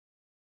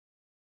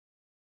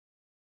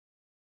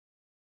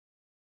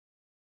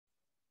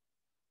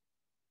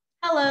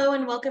Hello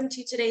and welcome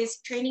to today's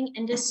training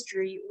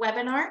industry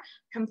webinar,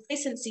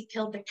 Complacency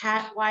Killed the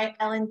Cat, Why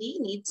L&D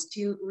Needs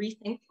to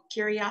Rethink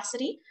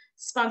Curiosity,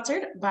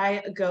 sponsored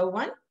by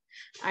Go1.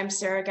 I'm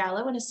Sarah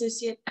Gallo, an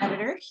associate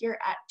editor here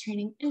at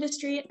Training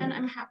Industry, and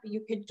I'm happy you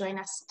could join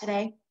us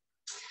today.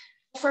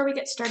 Before we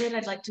get started,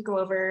 I'd like to go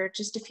over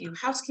just a few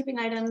housekeeping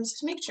items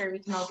to make sure we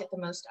can all get the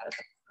most out of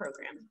the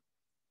program.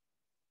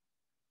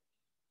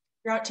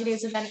 Throughout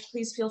today's event,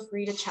 please feel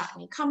free to chat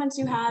any comments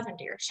you have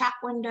into your chat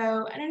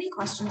window and any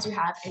questions you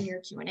have in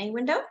your Q&A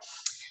window.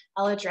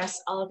 I'll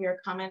address all of your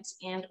comments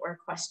and or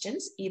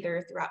questions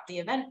either throughout the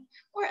event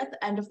or at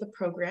the end of the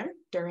program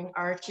during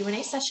our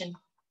Q&A session.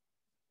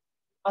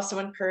 Also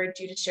encourage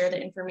you to share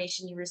the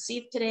information you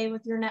received today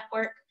with your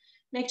network.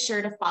 Make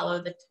sure to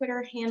follow the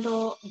Twitter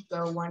handle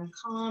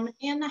Go1Com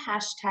and the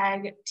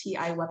hashtag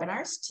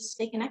TIWebinars to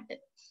stay connected.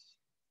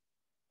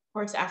 Of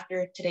course,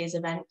 after today's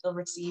event, you'll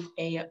receive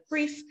a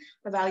brief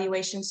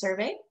evaluation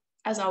survey.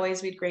 As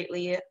always, we'd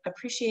greatly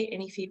appreciate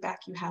any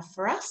feedback you have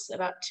for us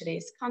about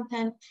today's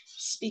content,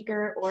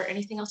 speaker, or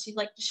anything else you'd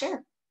like to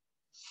share.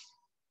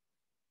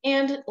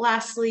 And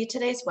lastly,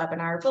 today's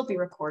webinar will be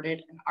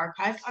recorded and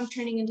archived on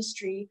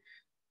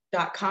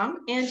trainingindustry.com,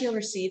 and you'll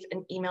receive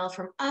an email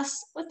from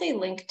us with a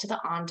link to the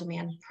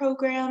on-demand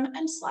program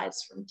and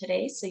slides from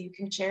today so you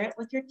can share it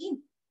with your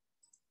team.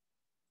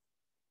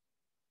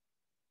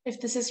 If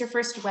this is your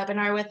first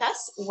webinar with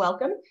us,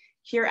 welcome.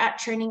 Here at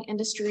Training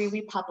Industry,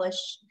 we publish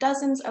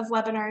dozens of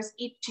webinars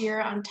each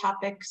year on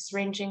topics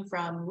ranging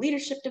from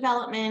leadership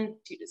development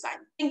to design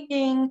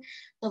thinking,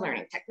 to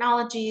learning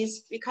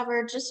technologies. We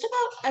cover just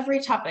about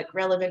every topic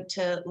relevant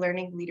to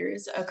learning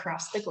leaders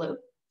across the globe.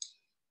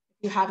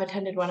 If you have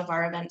attended one of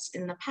our events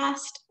in the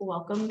past,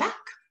 welcome back.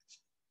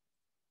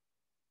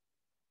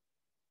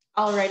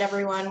 All right,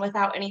 everyone,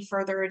 without any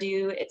further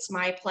ado, it's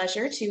my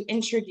pleasure to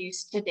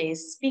introduce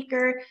today's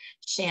speaker,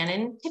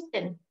 Shannon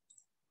Tipton.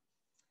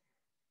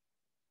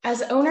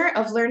 As owner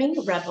of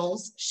Learning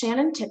Rebels,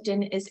 Shannon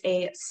Tipton is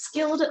a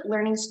skilled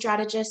learning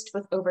strategist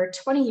with over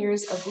 20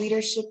 years of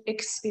leadership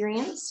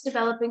experience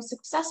developing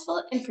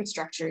successful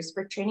infrastructures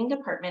for training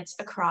departments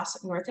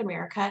across North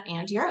America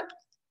and Europe.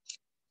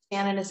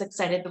 Shannon is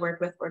excited to work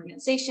with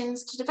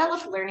organizations to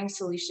develop learning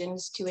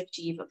solutions to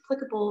achieve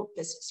applicable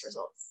business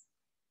results.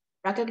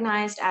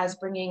 Recognized as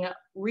bringing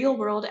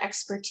real-world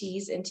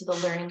expertise into the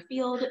learning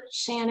field,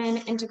 Shannon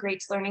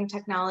integrates learning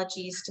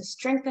technologies to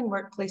strengthen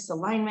workplace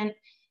alignment,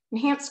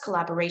 enhance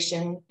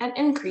collaboration, and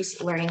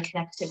increase learning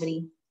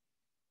connectivity.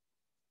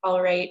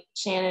 All right,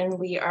 Shannon,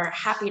 we are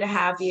happy to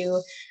have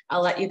you.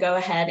 I'll let you go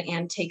ahead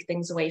and take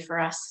things away for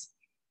us.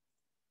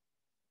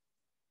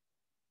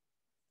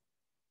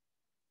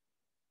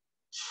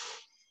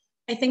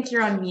 I think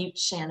you're on mute,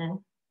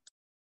 Shannon.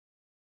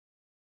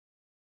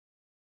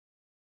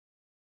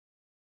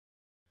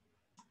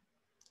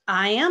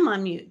 I am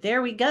on mute.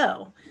 There we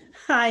go.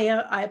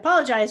 I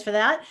apologize for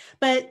that,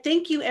 but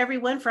thank you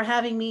everyone for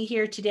having me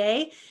here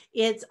today.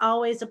 It's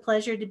always a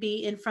pleasure to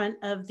be in front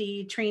of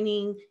the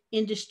training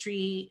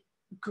industry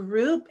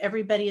group.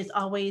 Everybody is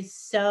always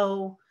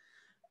so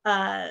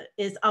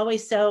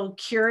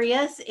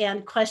curious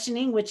and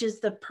questioning, which is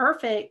the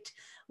perfect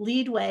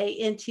leadway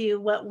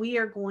into what we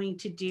are going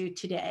to do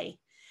today.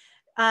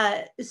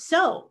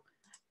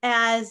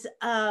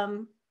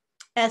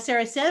 As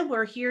Sarah said,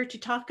 we're here to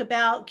talk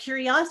about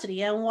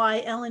curiosity and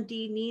why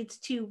L&D needs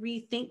to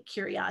rethink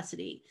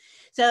curiosity.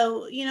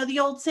 So, you know, the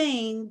old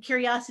saying,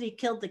 curiosity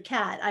killed the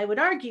cat. I would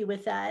argue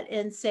with that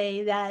and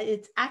say that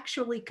it's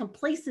actually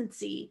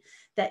complacency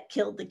that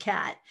killed the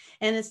cat.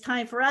 And it's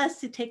time for us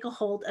to take a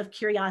hold of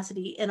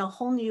curiosity in a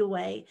whole new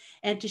way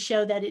and to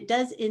show that it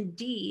does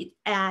indeed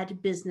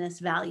add business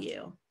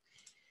value.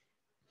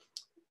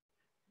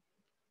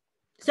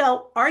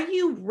 So, are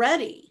you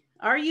ready?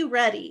 Are you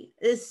ready?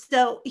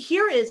 So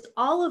here is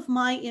all of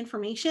my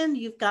information.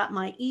 You've got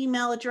my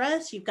email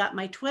address, you've got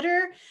my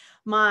Twitter,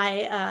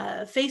 my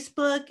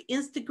Facebook,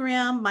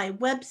 Instagram, my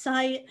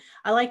website.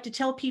 I like to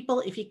tell people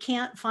if you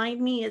can't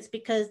find me, it's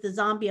because the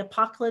zombie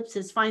apocalypse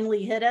has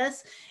finally hit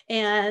us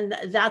and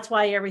that's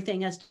why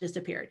everything has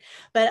disappeared.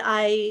 But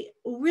I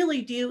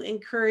really do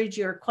encourage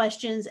your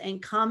questions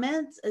and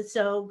comments.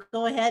 So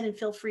go ahead and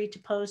feel free to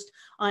post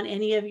on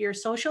any of your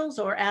socials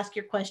or ask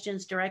your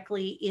questions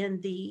directly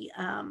in the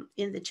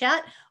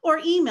chat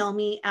or email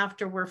me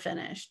after we're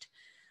finished.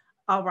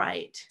 All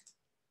right.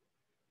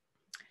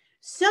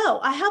 So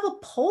I have a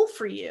poll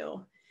for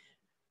you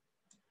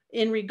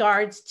in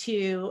regards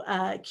to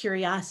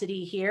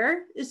curiosity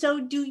here. So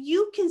do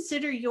you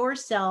consider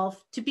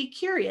yourself to be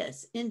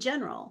curious in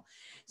general?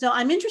 So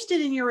I'm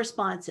interested in your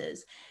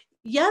responses.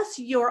 Yes,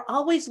 you're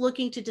always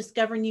looking to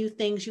discover new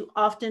things. You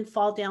often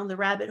fall down the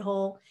rabbit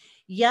hole.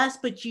 Yes,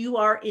 but you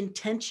are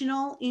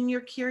intentional in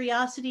your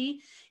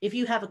curiosity. If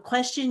you have a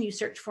question, you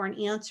search for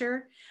an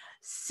answer.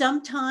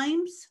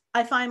 Sometimes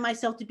I find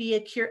myself to be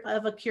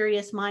of a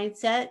curious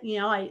mindset. You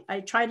know,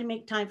 I try to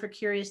make time for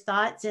curious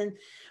thoughts, and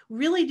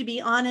really, to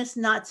be honest,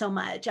 not so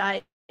much.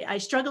 I I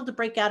struggle to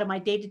break out of my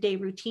day-to-day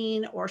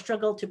routine or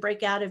struggle to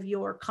break out of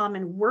your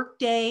common work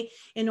day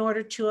in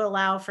order to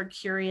allow for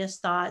curious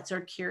thoughts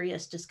or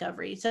curious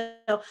discovery. So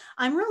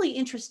I'm really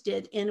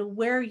interested in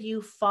where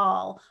you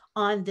fall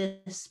on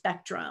this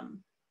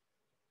spectrum.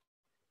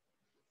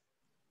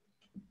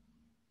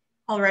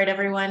 All right,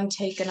 everyone,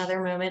 take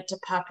another moment to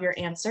pop your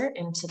answer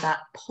into that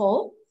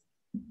poll.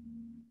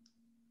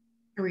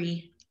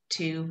 3,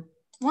 2,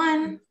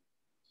 1.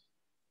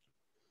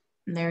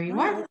 And there you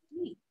are.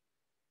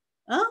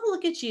 Oh,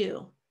 look at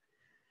you.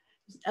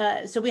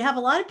 So we have a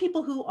lot of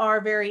people who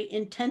are very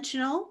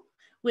intentional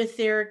with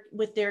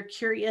their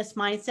curious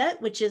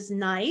mindset, which is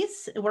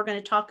nice. We're going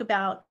to talk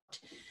about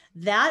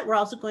that. We're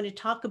also going to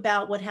talk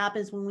about what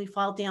happens when we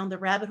fall down the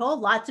rabbit hole.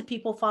 Lots of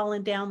people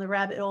falling down the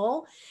rabbit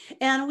hole.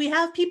 And we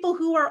have people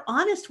who are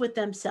honest with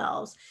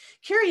themselves.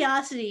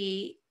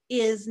 Curiosity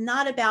is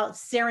not about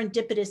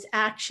serendipitous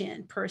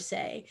action per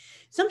se.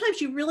 Sometimes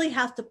you really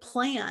have to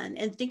plan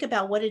and think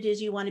about what it is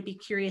you want to be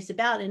curious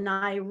about. And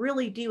I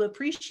really do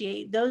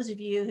appreciate those of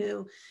you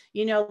who,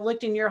 you know,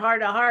 looked in your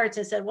heart of hearts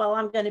and said, well,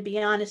 I'm going to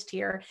be honest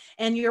here.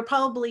 And you're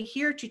probably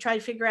here to try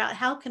to figure out,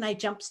 how can I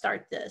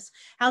jumpstart this?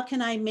 How can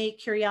I make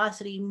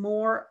curiosity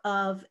more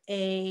of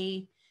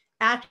a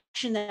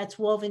action that's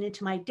woven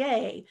into my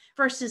day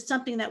versus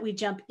something that we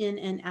jump in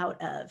and out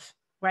of,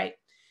 right?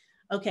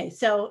 Okay,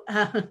 so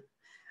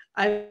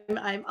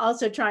I'm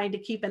also trying to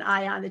keep an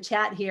eye on the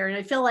chat here. And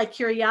I feel like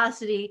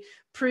curiosity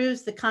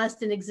proves the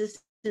constant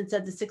existence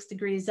of the 6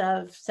 degrees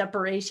of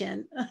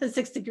separation,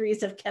 6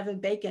 degrees of Kevin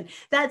Bacon.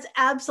 That's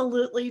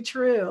absolutely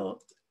true.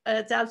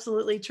 It's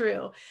absolutely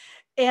true.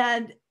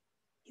 And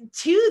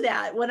to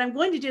that, what I'm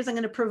going to do is I'm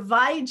going to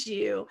provide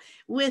you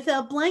with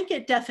a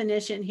blanket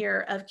definition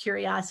here of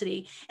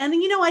curiosity. And,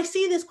 you know, I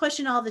see this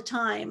question all the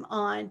time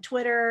on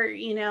Twitter,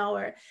 you know,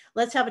 or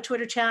let's have a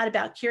Twitter chat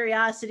about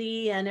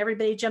curiosity, and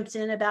everybody jumps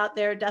in about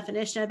their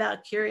definition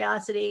about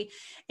curiosity.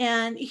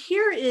 And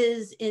here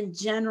is, in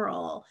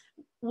general,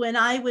 when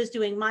I was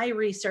doing my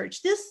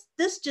research, this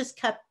just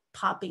kept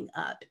popping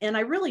up. And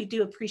I really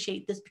do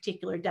appreciate this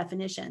particular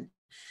definition.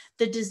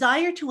 The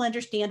desire to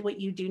understand what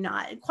you do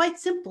not, quite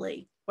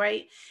simply,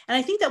 right? And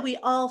I think that we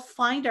all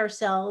find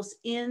ourselves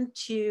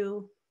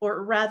into,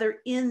 or rather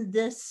in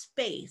this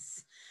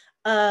space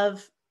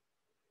of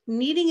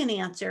needing an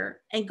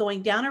answer and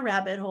going down a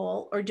rabbit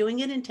hole or doing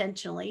it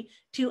intentionally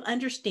to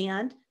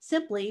understand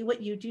simply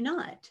what you do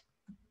not.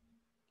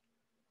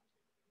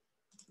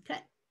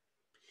 Okay.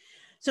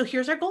 So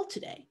here's our goal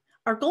today.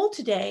 Our goal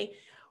today,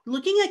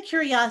 looking at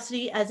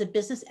curiosity as a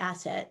business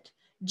asset,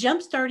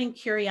 jumpstarting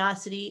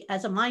curiosity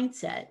as a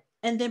mindset,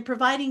 and then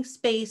providing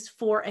space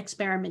for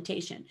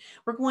experimentation.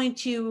 We're going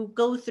to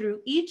go through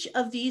each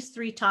of these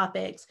 3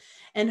 topics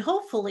and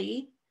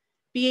hopefully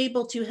be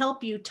able to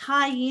help you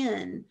tie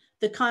in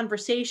the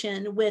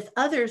conversation with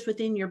others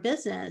within your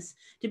business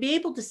to be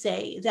able to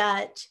say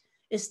that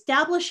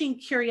establishing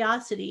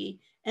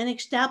curiosity and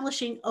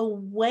establishing a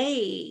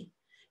way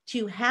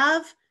to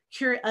have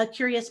a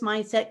curious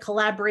mindset,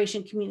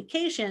 collaboration,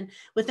 communication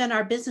within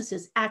our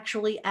businesses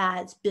actually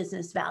adds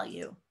business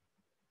value.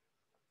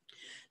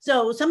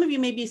 So some of you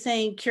may be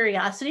saying,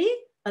 curiosity,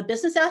 a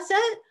business asset?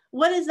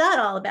 What is that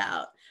all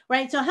about?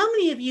 Right? So how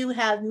many of you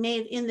have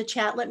made, in the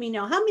chat, let me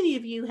know, how many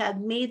of you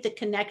have made the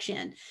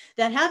connection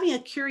that having a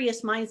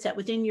curious mindset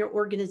within your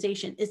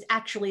organization is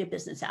actually a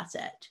business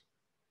asset?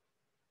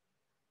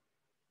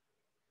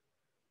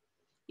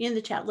 In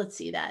the chat, let's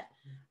see that.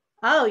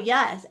 Oh,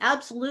 yes,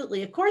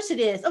 absolutely. Of course it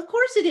is. Of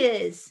course it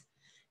is.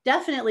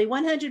 Definitely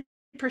 100%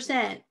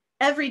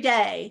 every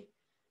day.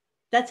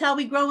 That's how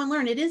we grow and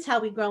learn. It is how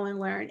we grow and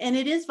learn. And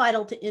it is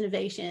vital to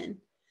innovation.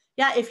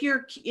 Yeah, if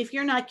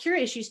you're not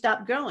curious, you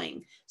stop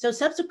growing. So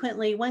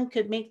subsequently, one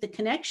could make the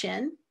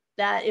connection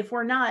that if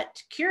we're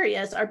not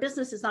curious, our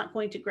business is not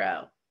going to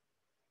grow.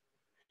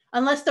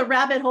 Unless the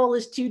rabbit hole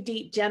is too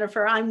deep,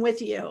 Jennifer, I'm with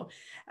you.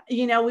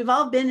 You know, we've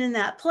all been in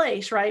that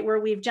place, right? Where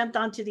we've jumped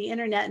onto the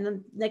internet and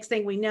the next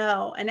thing we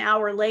know, an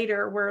hour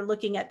later, we're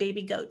looking at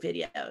baby goat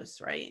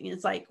videos, right? And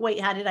it's like, wait,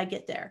 how did I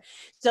get there?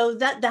 So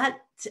that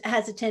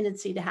has a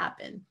tendency to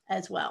happen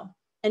as well.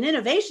 An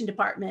innovation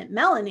department,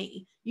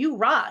 Melanie, you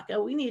rock.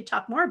 Oh, we need to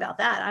talk more about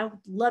that. I would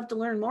love to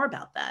learn more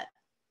about that.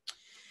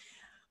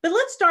 But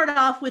let's start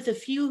off with a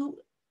few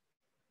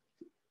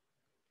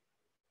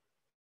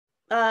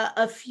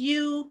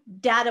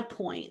data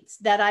points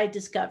that I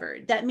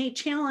discovered that may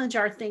challenge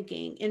our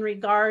thinking in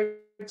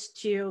regards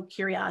to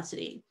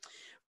curiosity.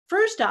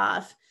 First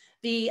off,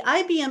 the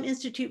IBM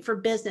Institute for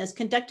Business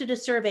conducted a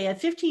survey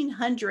of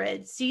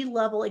 1,500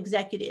 C-level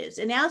executives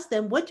and asked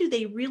them, what do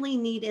they really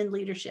need in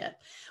leadership?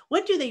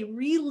 What do they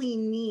really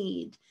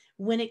need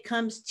when it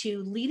comes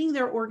to leading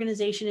their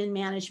organization and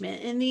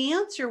management? And the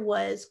answer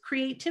was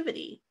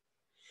creativity.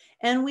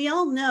 And we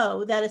all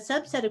know that a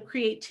subset of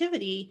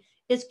creativity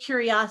is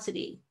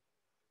curiosity,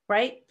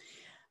 right?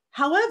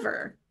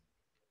 However,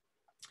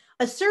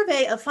 a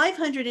survey of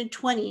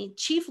 520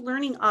 chief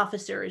learning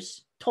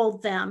officers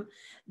told them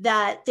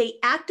that they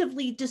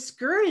actively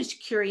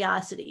discouraged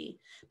curiosity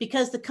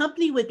because the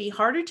company would be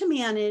harder to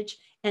manage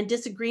and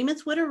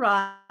disagreements would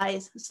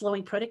arise,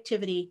 slowing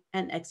productivity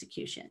and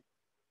execution.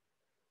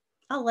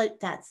 I'll let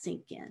that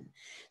sink in.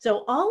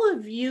 So all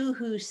of you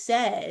who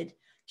said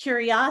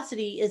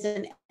curiosity is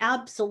an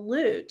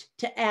absolute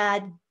to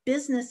add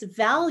business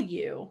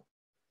value.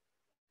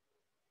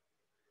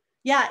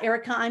 Yeah,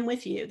 Erica, I'm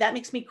with you. That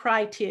makes me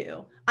cry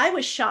too. I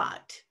was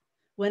shocked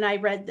when I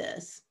read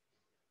this.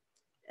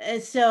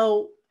 And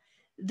so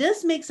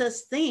this makes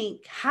us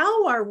think,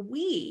 how are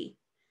we?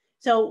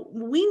 So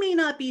we may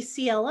not be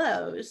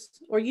CLOs,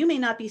 or you may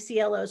not be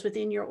CLOs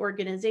within your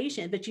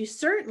organization, but you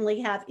certainly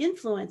have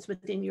influence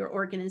within your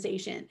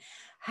organization.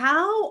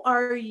 How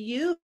are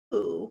you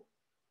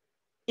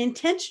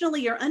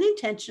intentionally or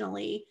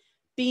unintentionally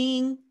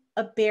being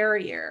a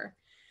barrier?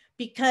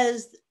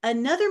 Because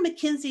another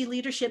McKinsey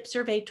leadership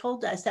survey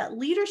told us that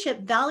leadership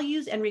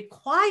values and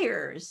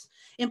requires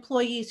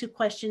employees who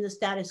question the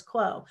status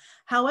quo.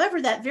 However,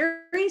 that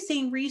very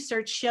same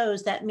research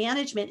shows that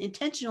management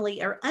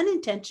intentionally or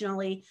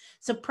unintentionally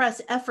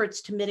suppress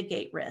efforts to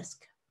mitigate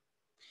risk.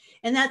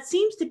 And that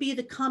seems to be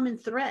the common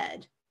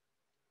thread,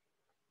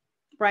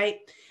 right?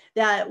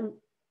 That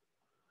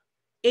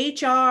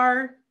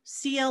HR,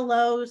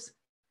 CLOs,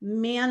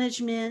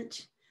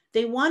 management,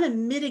 they want to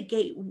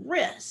mitigate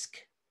risk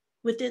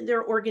within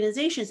their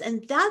organizations.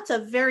 And that's a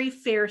very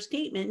fair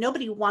statement.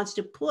 Nobody wants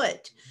to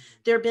put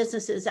their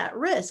businesses at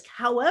risk.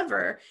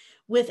 However,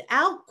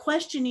 without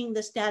questioning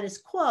the status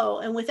quo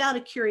and without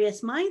a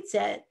curious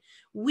mindset,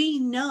 we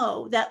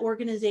know that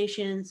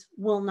organizations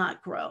will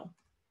not grow.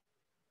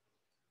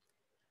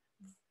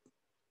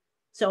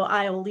 So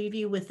I will leave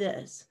you with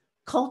this.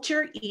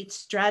 Culture eats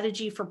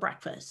strategy for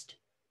breakfast.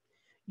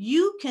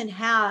 You can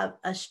have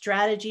a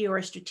strategy or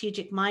a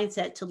strategic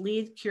mindset to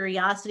lead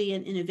curiosity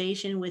and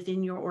innovation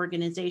within your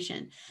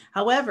organization.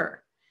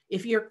 However,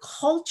 if your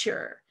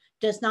culture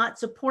does not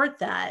support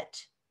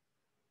that,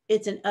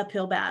 it's an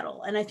uphill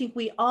battle. And I think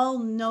we all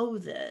know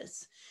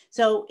this.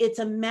 So it's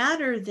a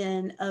matter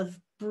then of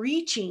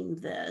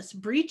breaching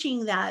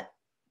that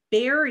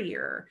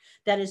barrier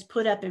that is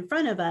put up in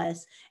front of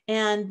us,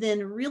 and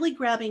then really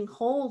grabbing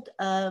hold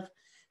of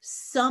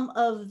some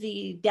of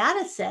the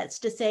data sets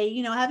to say,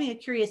 you know, having a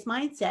curious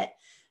mindset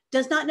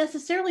does not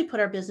necessarily put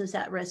our business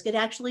at risk. It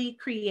actually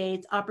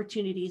creates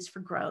opportunities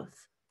for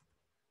growth.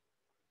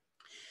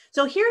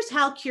 So here's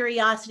how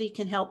curiosity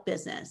can help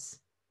business.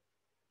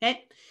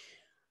 Okay.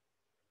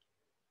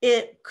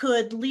 It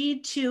could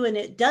lead to, and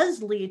it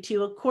does lead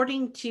to,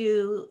 according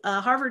to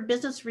a Harvard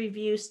Business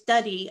Review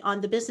study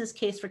on the business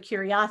case for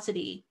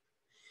curiosity,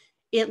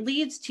 it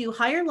leads to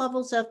higher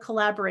levels of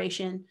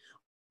collaboration,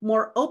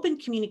 more open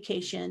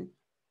communication.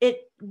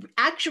 It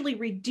actually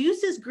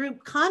reduces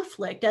group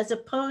conflict as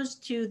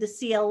opposed to the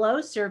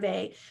CLO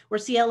survey, where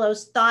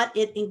CLOs thought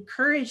it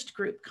encouraged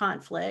group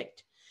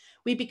conflict.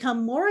 We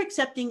become more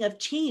accepting of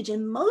change.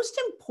 And most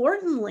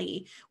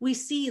importantly, we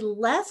see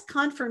less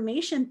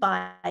confirmation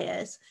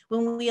bias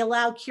when we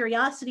allow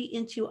curiosity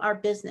into our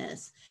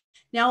business.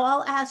 Now,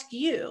 I'll ask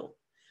you,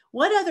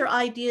 what other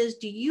ideas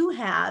do you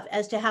have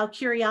as to how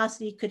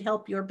curiosity could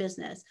help your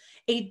business?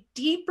 A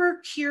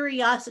deeper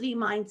curiosity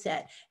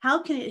mindset.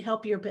 How can it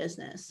help your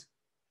business?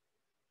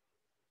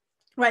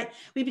 Right.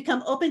 We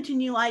become open to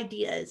new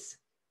ideas.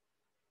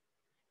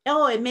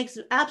 Oh, it makes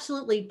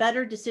absolutely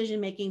better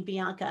decision-making,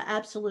 Bianca.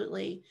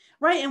 Absolutely.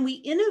 Right. And we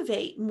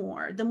innovate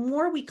more. The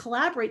more we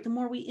collaborate, the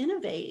more we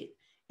innovate.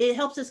 It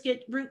helps us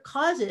get root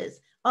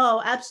causes.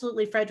 Oh,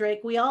 absolutely, Frederick.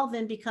 We all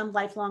then become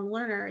lifelong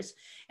learners.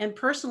 And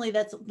personally,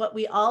 that's what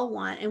we all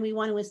want. And we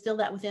want to instill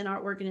that within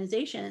our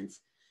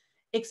organizations.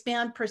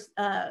 Expand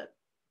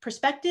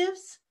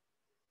perspectives.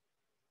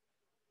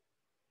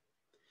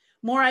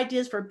 More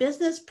ideas for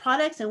business,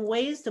 products, and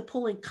ways to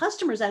pull in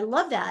customers. I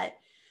love that.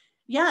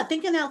 Yeah,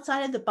 thinking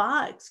outside of the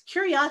box.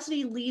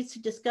 Curiosity leads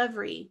to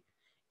discovery.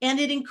 And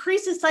it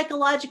increases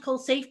psychological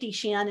safety,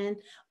 Shannon.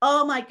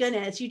 Oh my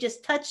goodness, you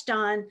just touched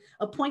on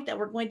a point that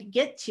we're going to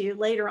get to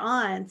later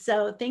on.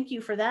 So thank you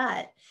for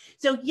that.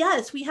 So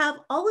yes, we have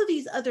all of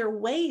these other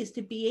ways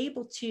to be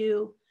able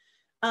to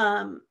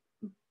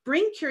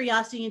bring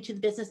curiosity into the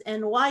business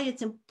and why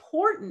it's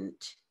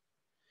important,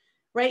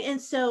 right?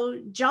 And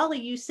so Jolly,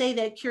 you say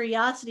that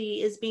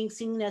curiosity is being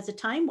seen as a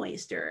time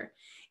waster.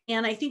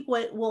 And I think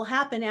what will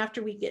happen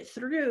after we get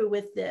through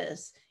with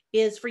this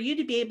is for you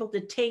to be able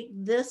to take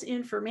this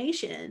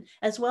information,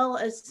 as well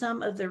as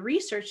some of the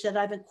research that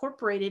I've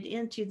incorporated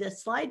into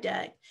this slide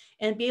deck,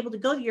 and be able to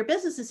go to your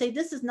business and say,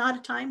 this is not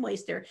a time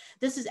waster.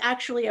 This is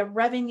actually a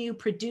revenue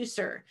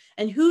producer.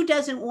 And who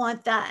doesn't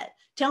want that?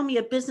 Tell me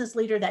a business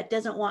leader that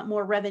doesn't want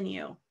more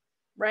revenue,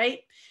 right?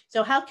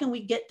 So how can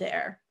we get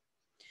there?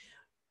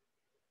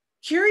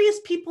 Curious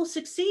people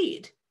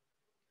succeed.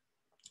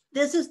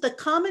 This is the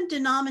common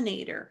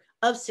denominator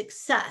of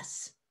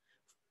success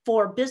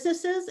for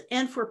businesses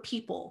and for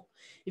people.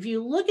 If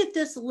you look at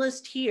this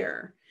list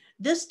here,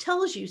 this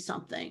tells you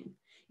something.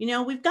 You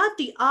know, we've got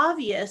the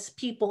obvious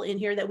people in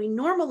here that we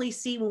normally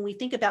see when we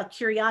think about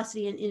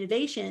curiosity and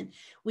innovation.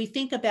 We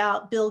think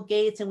about Bill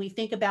Gates and we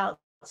think about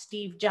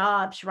Steve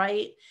Jobs,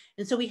 right?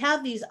 And so we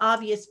have these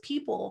obvious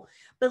people,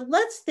 but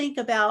let's think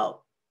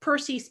about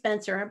Percy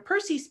Spencer. And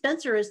Percy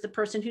Spencer is the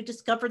person who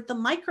discovered the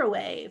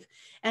microwave.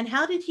 And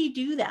how did he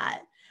do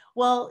that?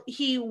 Well,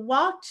 he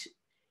walked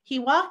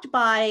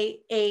by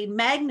a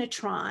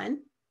magnetron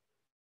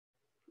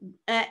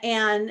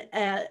and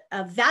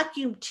a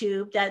vacuum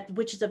tube,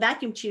 which is a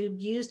vacuum tube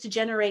used to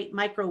generate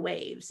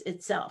microwaves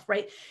itself,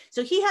 right?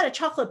 So he had a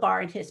chocolate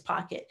bar in his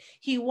pocket.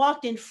 He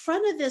walked in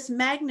front of this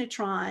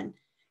magnetron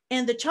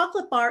and the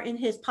chocolate bar in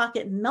his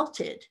pocket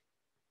melted.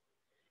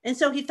 And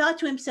so he thought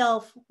to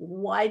himself,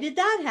 why did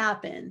that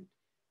happen?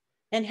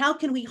 And how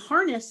can we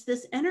harness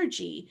this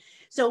energy?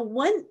 So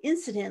one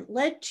incident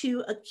led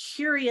to a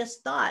curious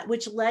thought,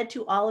 which led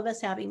to all of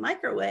us having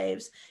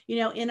microwaves,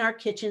 in our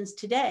kitchens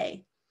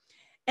today.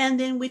 And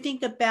then we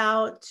think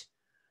about,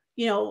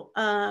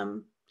 George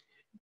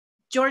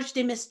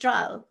de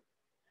Mistral,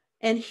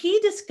 and he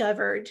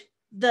discovered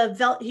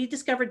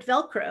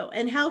Velcro.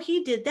 And how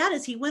he did that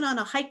is he went on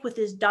a hike with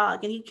his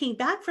dog, and he came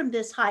back from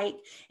this hike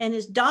and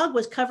his dog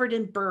was covered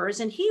in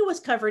burrs and he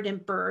was covered in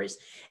burrs.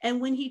 And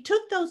when he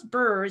took those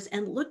burrs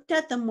and looked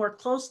at them more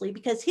closely,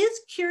 because his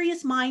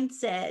curious mind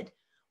said,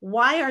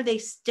 why are they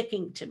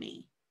sticking to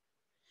me?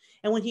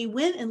 And when he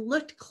went and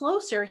looked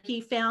closer,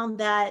 he found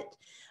that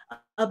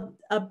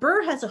a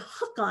burr has a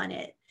hook on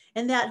it,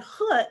 and that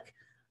hook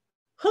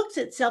hooks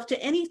itself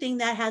to anything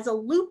that has a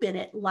loop in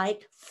it,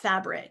 like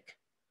fabric.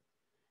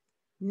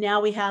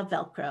 Now we have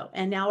Velcro,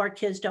 and now our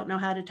kids don't know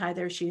how to tie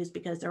their shoes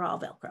because they're all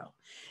Velcro.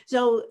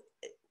 So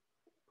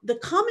the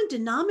common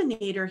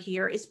denominator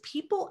here is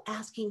people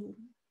asking,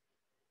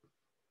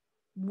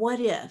 what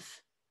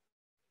if?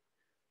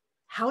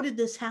 How did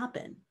this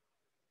happen?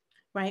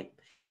 Right?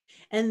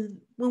 And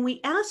when we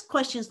ask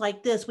questions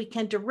like this, we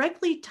can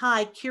directly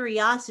tie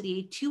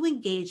curiosity to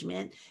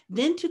engagement,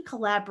 then to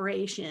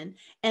collaboration,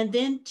 and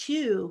then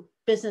to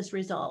business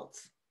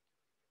results,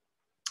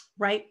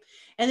 right?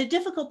 And the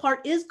difficult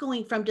part is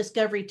going from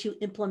discovery to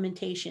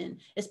implementation,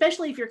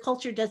 especially if your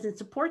culture doesn't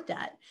support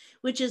that,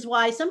 which is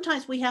why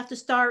sometimes we have to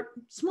start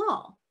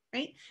small,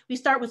 right? We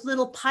start with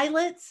little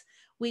pilots.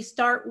 We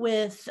start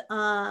with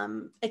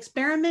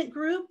experiment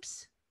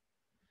groups.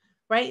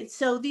 Right?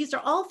 So these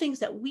are all things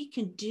that we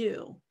can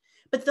do.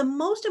 But the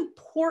most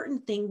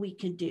important thing we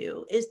can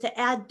do is to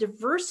add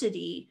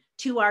diversity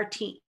to our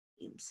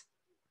teams.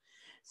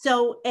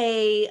 So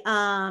a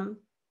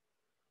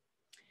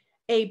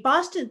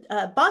Boston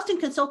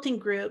Consulting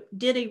Group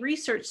did a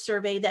research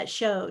survey that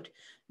showed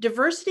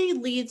diversity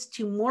leads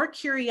to more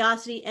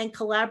curiosity and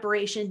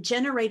collaboration,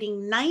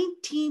 generating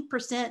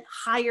 19%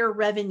 higher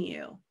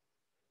revenue.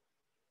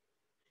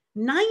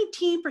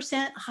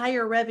 19%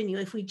 higher revenue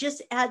if we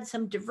just add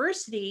some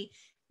diversity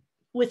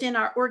within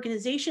our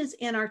organizations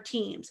and our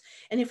teams.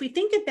 And if we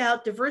think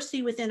about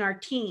diversity within our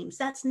teams,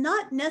 that's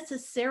not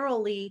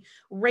necessarily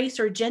race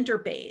or gender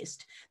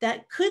based.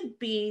 That could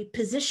be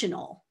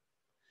positional,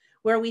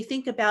 where we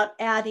think about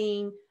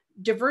adding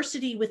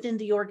diversity within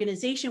the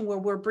organization, where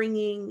we're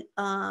bringing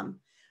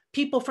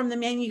people from the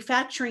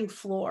manufacturing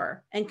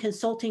floor and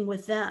consulting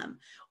with them,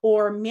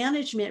 or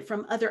management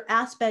from other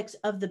aspects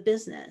of the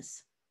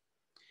business.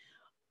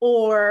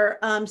 Or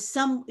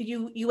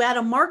you add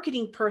a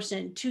marketing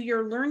person to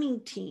your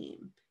learning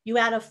team. You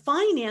add a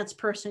finance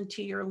person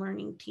to your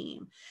learning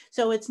team.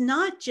 So it's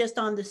not just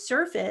on the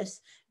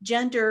surface,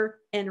 gender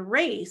and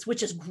race,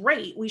 which is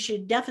great. We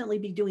should definitely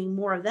be doing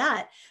more of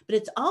that. But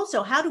it's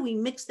also, how do we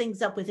mix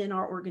things up within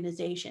our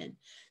organization?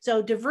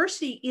 So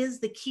diversity is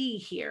the key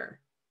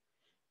here.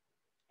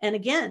 And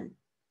again,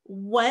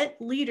 what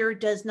leader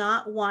does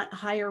not want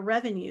higher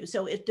revenue?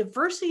 So if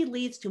diversity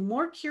leads to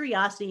more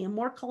curiosity and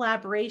more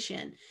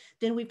collaboration,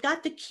 then we've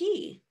got the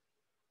key.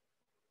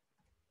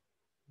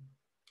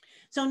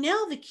 So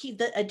now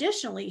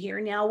additionally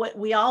here, now what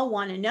we all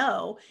want to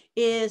know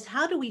is,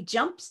 how do we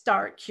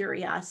jumpstart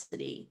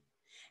curiosity?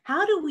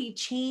 How do we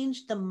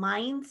change the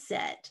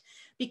mindset?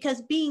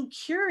 Because being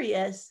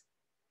curious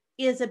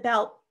is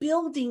about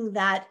building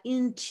that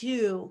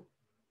into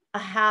a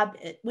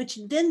habit, which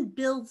then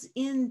builds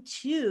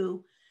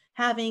into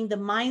having the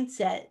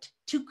mindset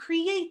to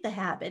create the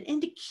habit and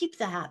to keep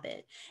the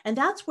habit. And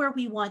that's where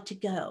we want to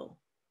go.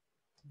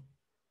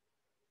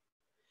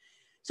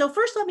 So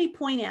first, let me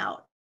point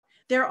out,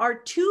 there are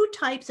two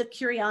types of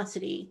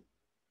curiosity.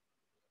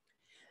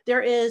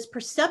 There is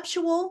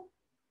perceptual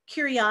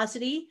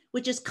curiosity,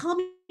 which is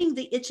calming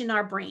the itch in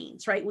our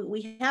brains, right?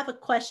 We have a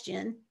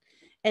question,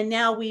 and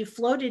now we've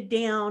floated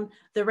down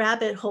the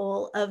rabbit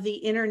hole of the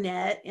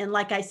internet. And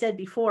like I said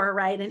before,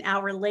 right, an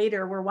hour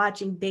later, we're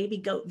watching baby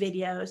goat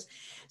videos.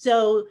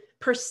 So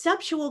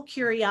perceptual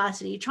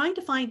curiosity, trying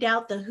to find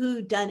out the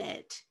who done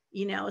it,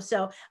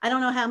 So I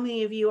don't know how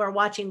many of you are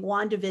watching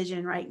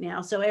WandaVision right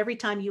now. So every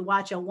time you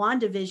watch a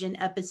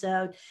WandaVision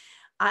episode,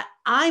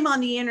 I'm on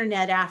the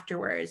internet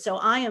afterwards. So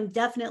I am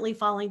definitely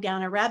falling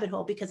down a rabbit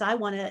hole because I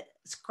want to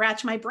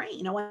scratch my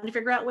brain. I want to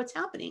figure out what's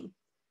happening.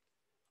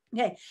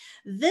 Okay,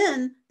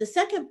 then the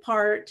second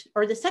part,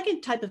 or the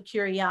second type of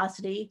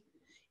curiosity,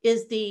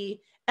 is the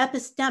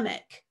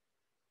epistemic.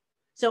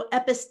 So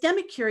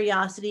epistemic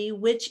curiosity,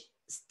 which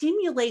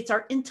stimulates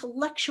our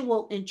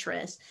intellectual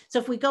interest. So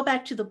if we go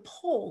back to the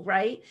poll,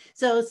 right?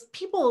 So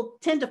people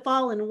tend to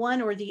fall in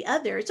one or the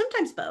other,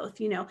 sometimes both,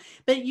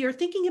 but you're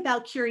thinking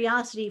about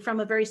curiosity from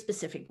a very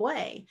specific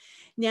way.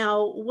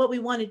 Now, what we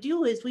want to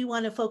do is we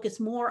want to focus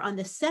more on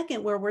the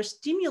second, where we're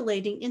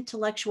stimulating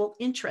intellectual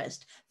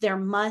interest. There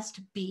must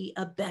be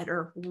a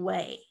better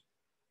way,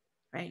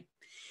 right?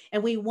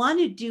 And we want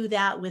to do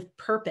that with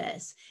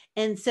purpose.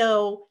 And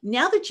so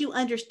now that you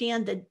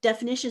understand the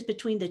definitions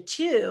between the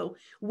two,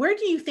 where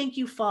do you think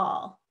you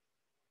fall?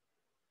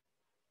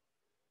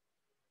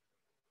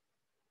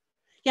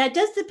 Yeah, it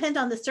does depend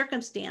on the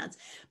circumstance,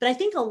 but I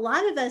think a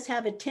lot of us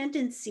have a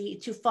tendency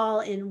to fall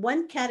in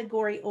one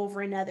category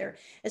over another,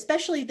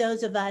 especially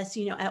those of us,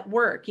 at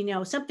work,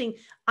 something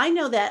I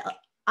know that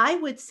I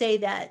would say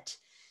that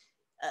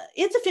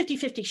it's a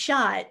 50-50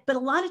 shot, but a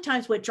lot of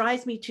times what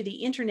drives me to the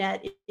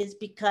internet is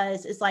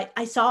because it's like,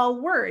 I saw a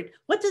word.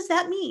 What does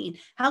that mean?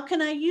 How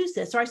can I use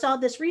this? Or I saw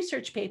this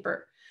research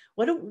paper.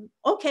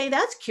 Okay,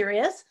 that's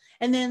curious.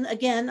 And then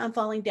again, I'm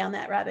falling down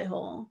that rabbit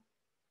hole.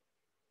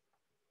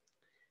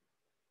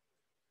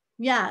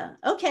 Yeah,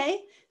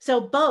 okay. So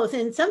both,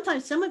 and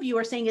sometimes some of you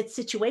are saying it's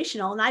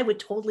situational, and I would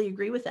totally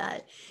agree with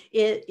that.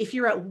 If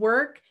you're at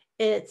work,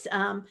 it's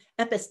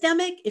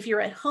epistemic. If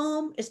you're at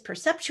home, it's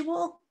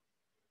perceptual.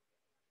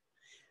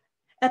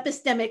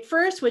 Epistemic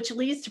first, which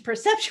leads to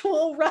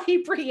perceptual,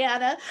 right,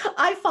 Brianna?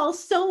 I fall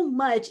so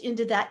much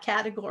into that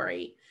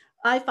category.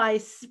 I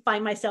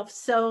find myself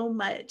so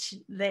much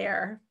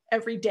there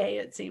every day,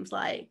 it seems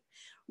like.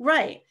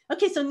 Right.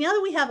 Okay, so now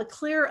that we have a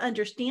clear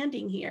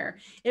understanding here,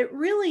 it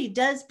really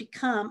does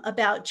become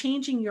about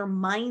changing your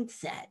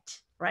mindset,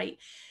 right?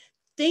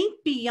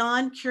 Think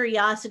beyond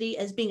curiosity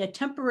as being a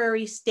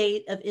temporary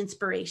state of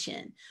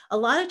inspiration. A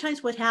lot of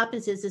times what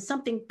happens is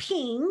something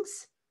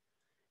pings,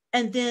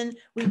 and then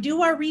we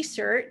do our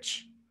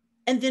research,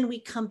 and then we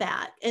come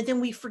back, and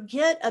then we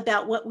forget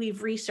about what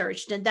we've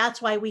researched. And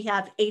that's why we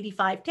have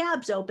 85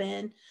 tabs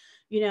open,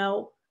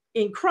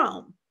 in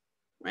Chrome.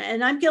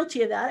 And I'm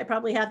guilty of that. I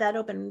probably have that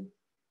open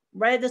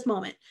right at this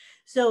moment.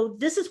 So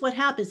this is what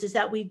happens, is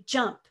that we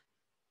jump,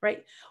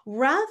 right?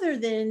 Rather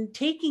than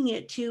taking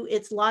it to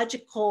its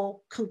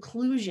logical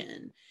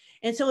conclusion.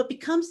 And so it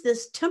becomes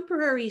this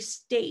temporary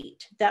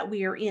state that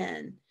we are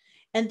in.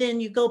 And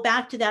then you go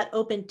back to that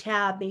open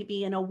tab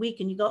maybe in a week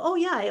and you go, oh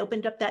yeah, I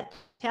opened up that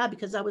tab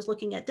because I was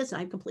looking at this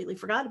and I completely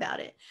forgot about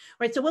it,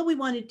 right? So what we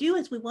want to do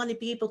is we want to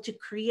be able to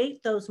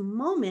create those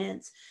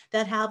moments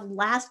that have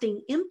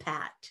lasting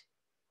impact,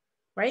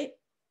 right?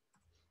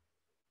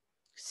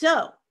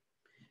 So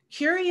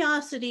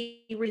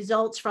curiosity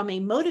results from a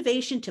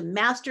motivation to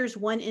masters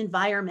one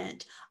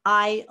environment.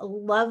 I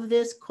love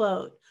this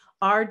quote.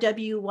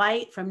 R.W.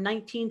 White from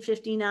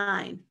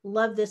 1959.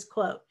 Love this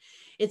quote.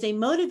 It's a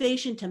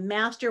motivation to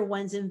master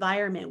one's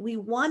environment. We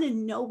want to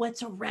know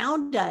what's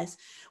around us.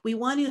 We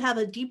want to have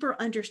a deeper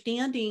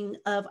understanding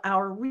of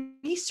our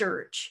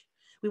research.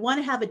 We want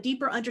to have a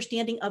deeper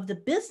understanding of the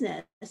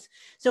business.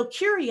 So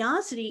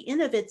curiosity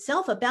in of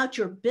itself about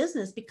your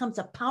business becomes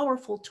a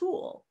powerful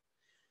tool.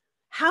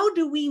 How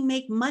do we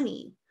make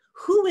money?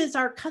 Who is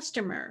our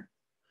customer?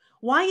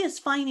 Why is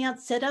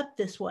finance set up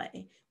this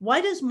way?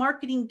 Why does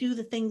marketing do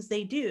the things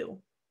they do?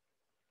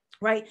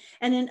 Right?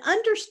 And an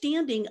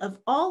understanding of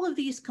all of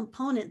these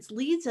components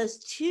leads us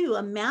to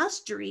a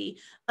mastery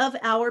of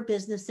our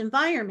business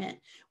environment,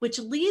 which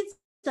leads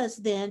us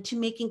then to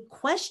making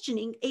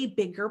questioning a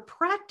bigger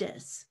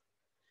practice.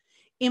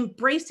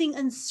 Embracing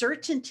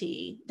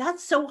uncertainty.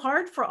 That's so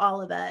hard for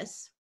all of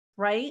us,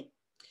 right?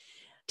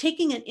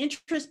 Taking an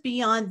interest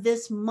beyond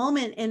this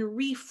moment and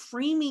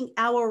reframing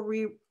our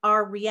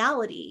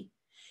reality.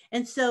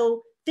 And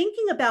so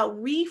thinking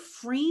about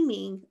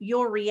reframing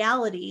your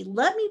reality,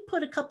 let me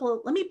pose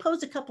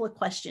a couple of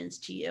questions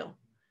to you.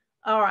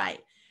 All right.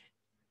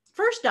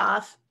 First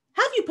off,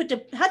 how do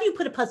you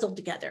put a puzzle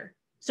together?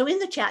 So in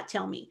the chat,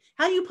 tell me,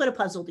 how do you put a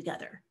puzzle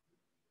together?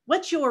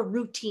 What's your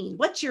routine?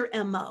 What's your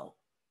MO?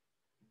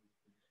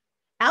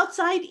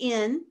 Outside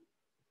in,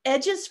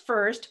 edges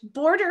first,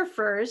 border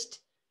first,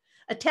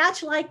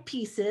 attach like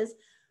pieces,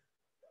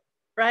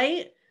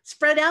 right?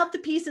 Spread out the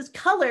pieces,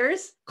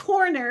 colors,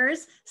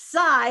 corners,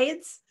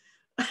 sides,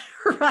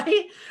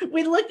 right?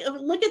 We look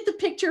at the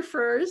picture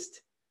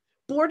first,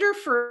 border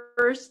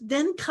first,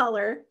 then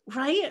color,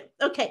 right?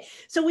 Okay,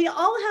 so we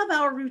all have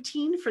our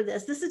routine for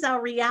this. This is our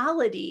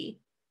reality.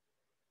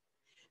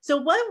 So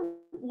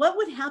what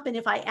would happen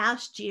if I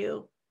asked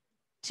you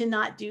to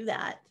not do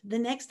that? The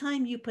next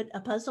time you put a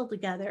puzzle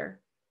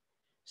together,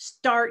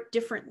 start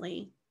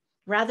differently.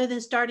 Rather than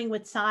starting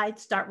with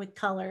sides, start with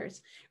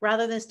colors.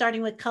 Rather than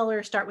starting with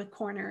colors, start with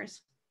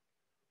corners,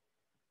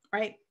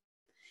 right?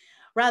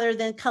 Rather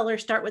than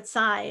colors, start with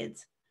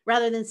sides.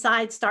 Rather than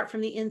sides, start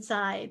from the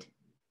inside.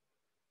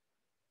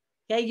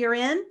 Okay, you're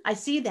in? I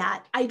see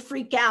that. I'd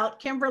freak out,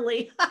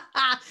 Kimberly.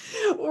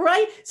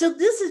 Right? So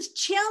this is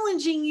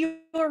challenging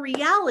your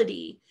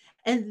reality.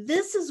 And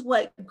this is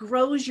what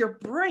grows your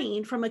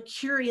brain from a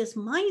curious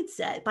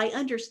mindset, by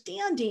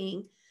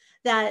understanding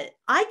that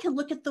I can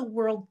look at the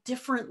world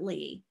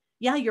differently.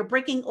 Yeah, you're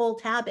breaking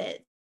old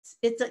habits.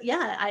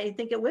 Yeah, I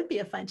think it would be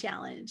a fun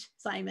challenge,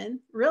 Simon,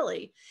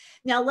 really.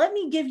 Now, let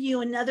me give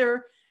you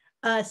another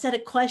set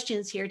of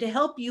questions here to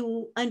help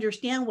you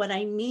understand what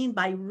I mean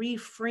by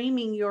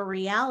reframing your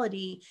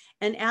reality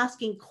and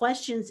asking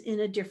questions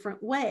in a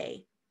different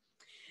way.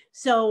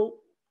 So,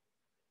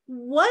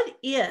 what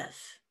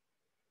if,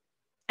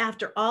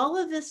 after all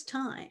of this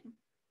time,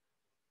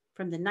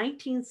 from the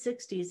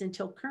 1960s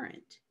until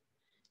current,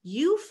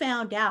 you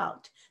found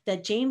out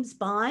that James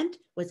Bond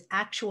was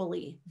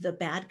actually the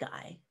bad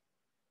guy?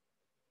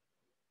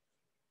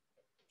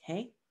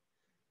 Okay.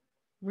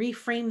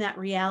 Reframe that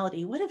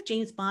reality. What if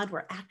James Bond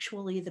were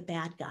actually the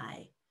bad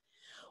guy?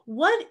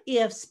 What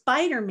if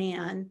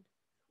Spider-Man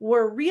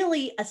were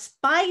really a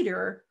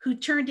spider who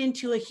turned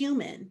into a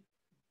human?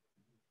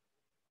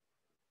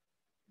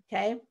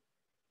 Okay.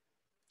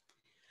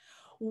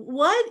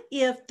 What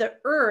if the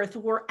Earth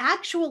were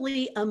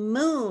actually a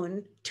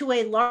moon to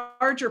a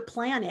larger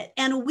planet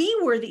and we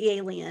were the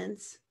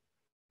aliens?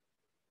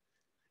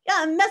 Yeah,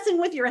 I'm messing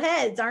with your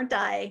heads, aren't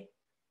I?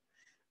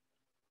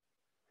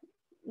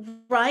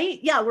 Right?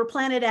 Yeah, we're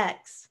Planet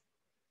X.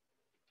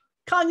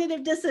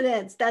 Cognitive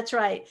dissonance, that's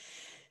right.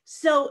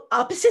 So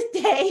opposite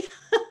day.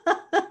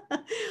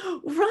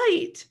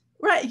 Right,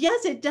 right.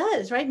 Yes, it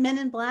does, right? Men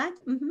in Black.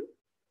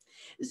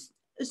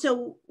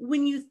 So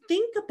when you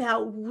think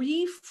about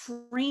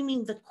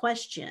reframing the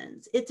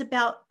questions, it's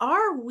about,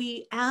 are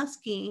we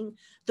asking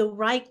the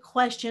right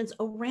questions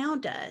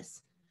around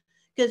us?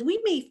 Because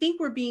we may think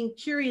we're being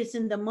curious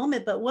in the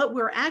moment, but what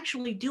we're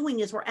actually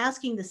doing is we're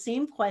asking the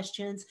same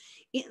questions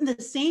in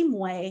the same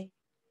way,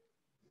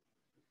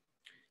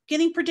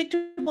 getting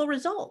predictable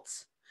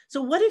results.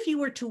 So what if you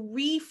were to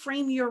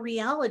reframe your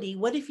reality?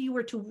 What if you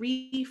were to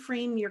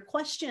reframe your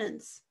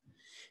questions?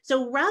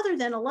 So rather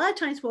than, a lot of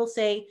times we'll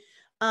say,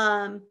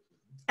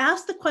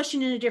 ask the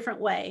question in a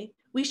different way.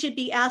 We should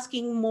be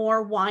asking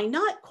more why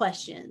not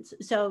questions.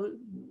 So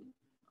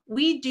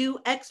we do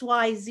X,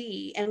 Y,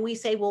 Z, and we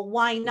say, well,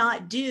 why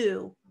not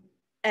do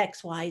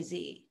X, Y,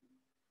 Z,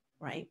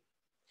 right?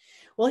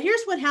 Well,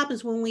 here's what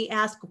happens when we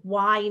ask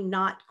why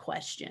not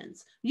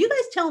questions. You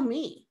guys tell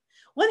me,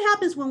 what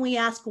happens when we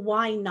ask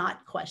why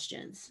not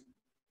questions?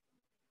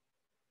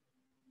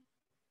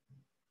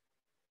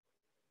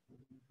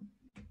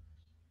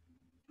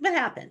 What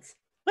happens?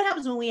 What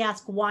happens when we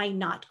ask why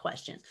not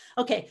questions?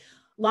 Okay,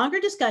 longer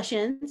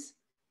discussions.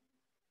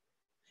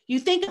 You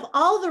think of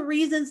all the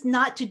reasons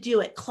not to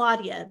do it.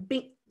 Claudia,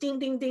 bing, ding,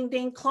 ding, ding,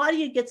 ding.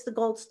 Claudia gets the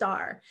gold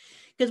star.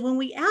 Because when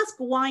we ask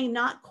why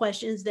not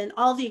questions, then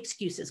all the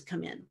excuses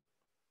come in.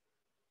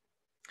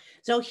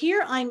 So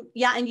here and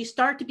you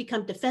start to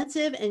become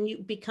defensive and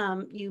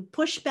you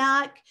push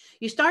back.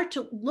 You start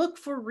to look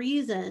for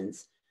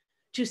reasons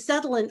to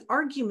settle an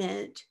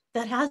argument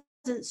that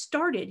hasn't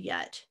started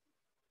yet.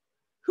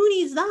 Who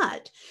needs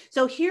that?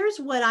 So here's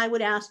what I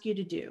would ask you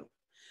to do.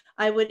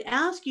 I would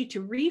ask you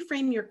to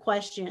reframe your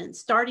question,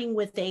 starting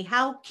with a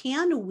how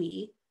can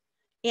we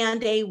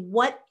and a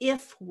what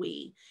if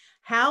we.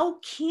 How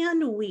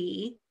can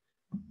we ...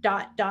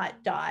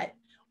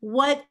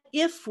 what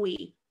if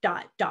we ...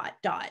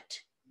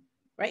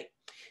 right?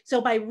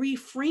 So by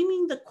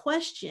reframing the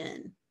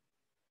question,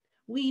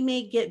 we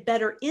may get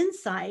better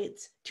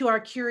insights to our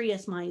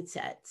curious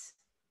mindsets.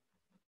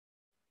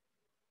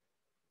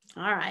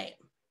 All right.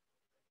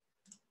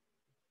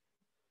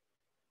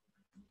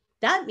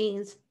 That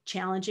means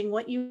challenging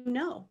what you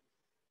know.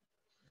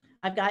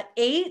 I've got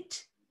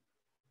eight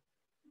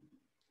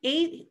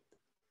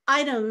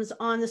items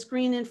on the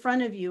screen in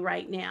front of you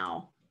right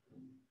now.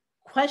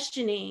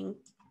 Questioning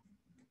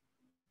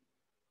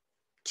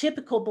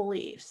typical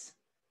beliefs.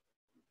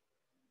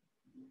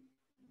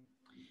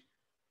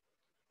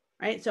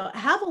 Right, so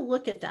have a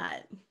look at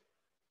that.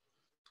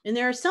 And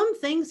there are some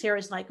things here,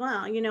 it's like,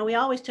 well, we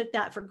always took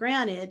that for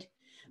granted,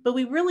 but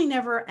we really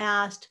never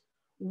asked,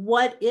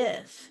 what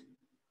if?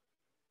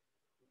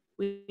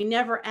 We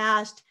never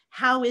asked,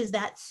 how is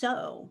that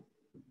so?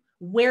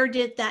 Where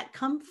did that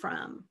come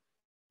from?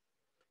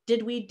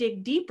 Did we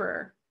dig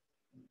deeper?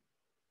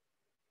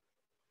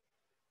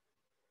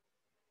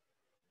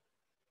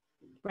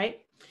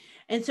 Right?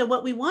 And so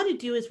what we want to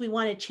do is we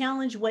want to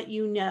challenge what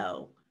you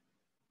know.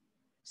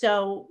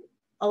 So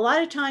a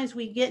lot of times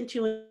we get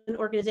into an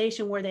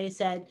organization where they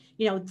said,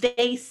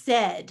 they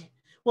said,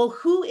 well,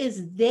 who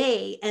is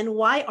they and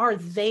why are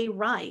they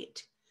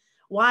right?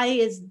 Why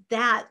is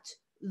that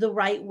the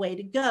right way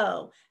to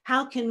go?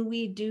 How can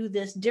we do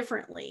this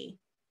differently?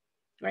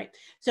 Right?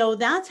 So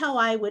that's how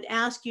I would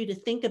ask you to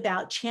think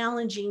about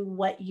challenging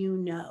what you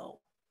know.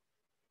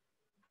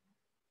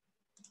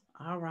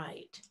 All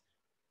right.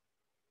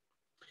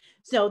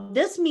 So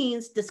this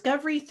means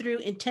discovery through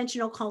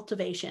intentional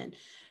cultivation.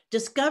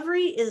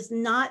 Discovery is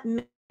not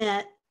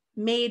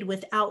made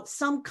without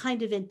some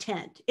kind of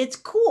intent. It's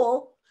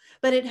cool,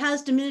 but it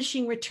has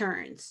diminishing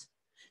returns.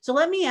 So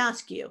let me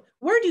ask you,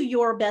 where do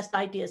your best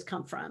ideas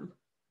come from?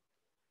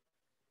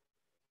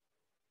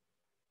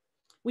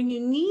 When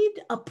you need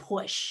a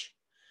push,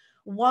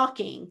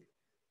 walking,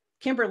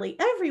 Kimberly,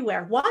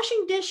 everywhere,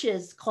 washing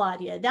dishes,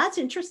 Claudia, that's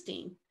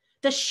interesting.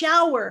 The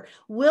shower,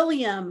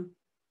 William,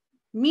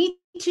 me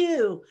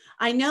too.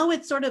 I know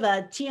it's sort of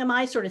a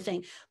TMI sort of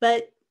thing,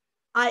 but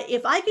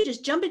if I could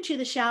just jump into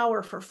the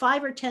shower for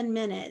 5 or 10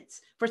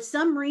 minutes, for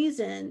some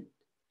reason,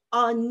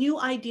 new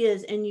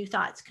ideas and new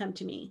thoughts come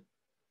to me.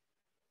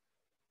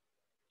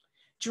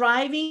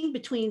 Driving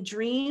between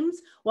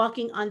dreams,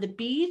 walking on the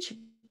beach,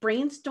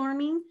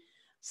 brainstorming,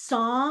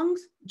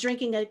 songs,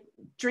 drinking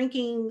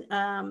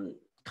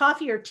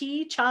coffee or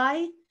tea,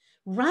 chai,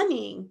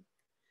 running,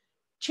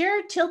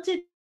 chair tilted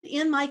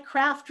in my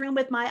craft room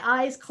with my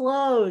eyes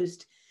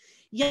closed.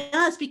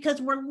 Yes,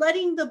 because we're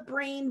letting the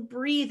brain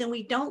breathe, and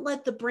we don't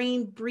let the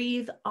brain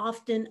breathe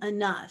often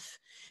enough.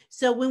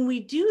 So when we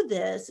do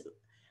this,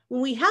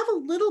 when we have a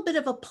little bit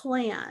of a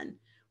plan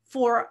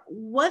for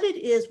what it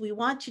is we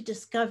want to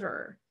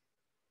discover,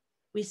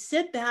 we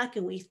sit back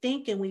and we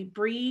think and we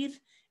breathe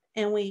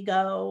and we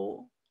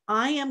go,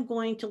 I am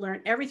going to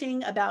learn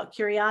everything about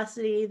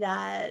curiosity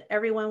that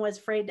everyone was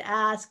afraid to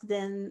ask,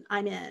 then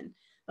I'm in.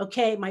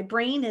 Okay, my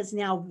brain is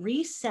now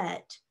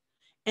reset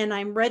and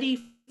I'm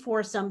ready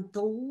for some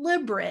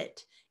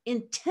deliberate,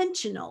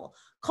 intentional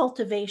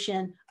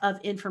cultivation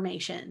of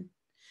information.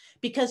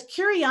 Because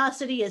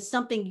curiosity is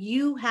something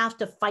you have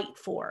to fight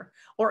for,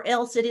 or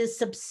else it is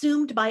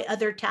subsumed by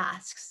other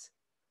tasks.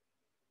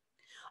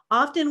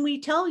 Often we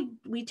tell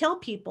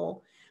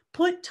people,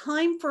 put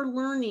time for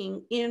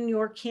learning in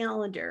your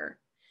calendar.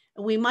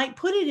 We might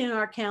put it in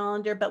our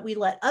calendar, but we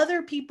let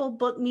other people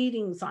book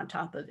meetings on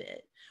top of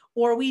it.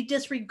 Or we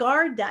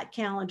disregard that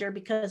calendar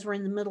because we're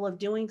in the middle of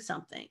doing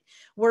something.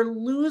 We're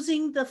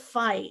losing the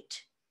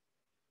fight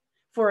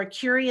for a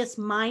curious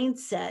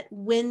mindset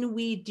when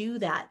we do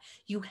that.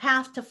 You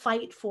have to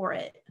fight for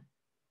it.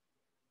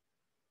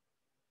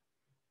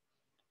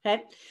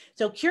 Okay,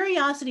 so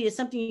curiosity is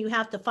something you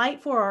have to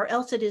fight for, or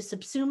else it is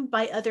subsumed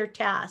by other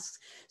tasks.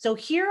 So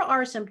here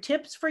are some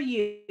tips for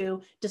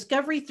you: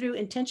 discovery through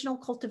intentional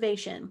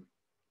cultivation.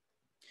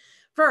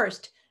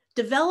 First,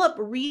 develop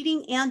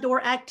reading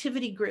and/or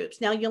activity groups.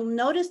 Now you'll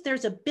notice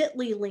there's a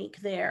bit.ly link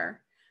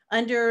there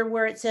under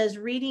where it says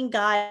reading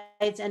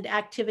guides and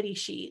activity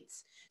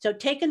sheets. So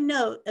take a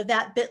note of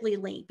that bit.ly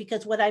link,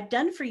 because what I've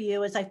done for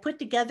you is I've put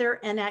together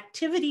an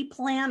activity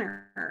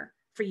planner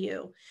for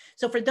you.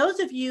 So for those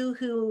of you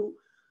who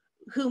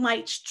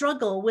might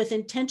struggle with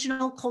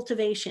intentional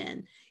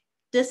cultivation,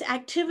 this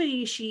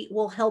activity sheet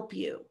will help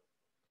you.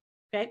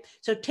 Okay,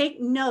 so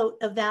take note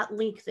of that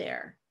link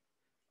there.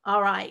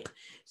 All right,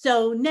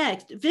 so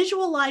next,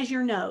 visualize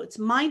your notes,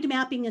 mind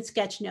mapping and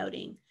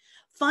sketchnoting.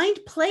 Find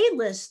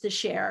playlists to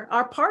share.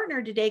 Our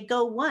partner today,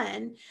 Go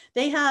One,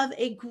 they have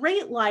a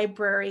great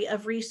library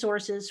of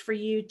resources for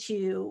you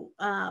to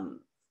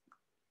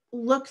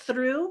look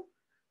through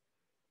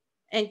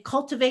and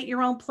cultivate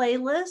your own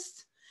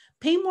playlists.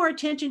 Pay more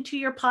attention to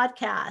your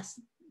podcasts.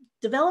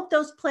 Develop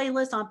those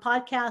playlists on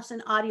podcasts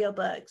and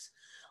audiobooks.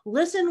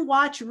 Listen,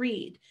 watch,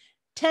 read.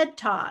 TED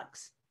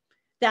Talks,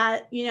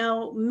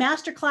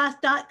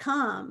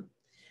 masterclass.com.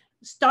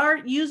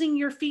 Start using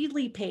your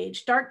Feedly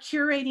page. Start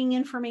curating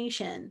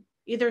information,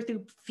 either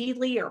through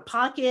Feedly or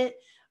Pocket,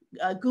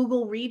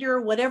 Google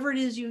Reader, whatever it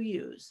is you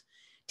use.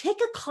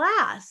 Take a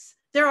class.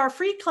 There are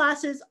free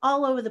classes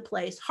all over the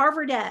place.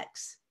 Harvard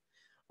X,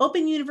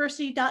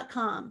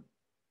 openuniversity.com.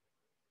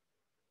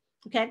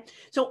 Okay,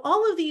 so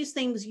all of these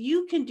things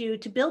you can do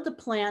to build a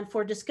plan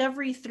for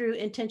discovery through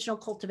intentional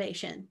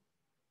cultivation.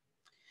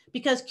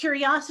 Because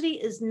curiosity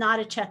is not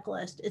a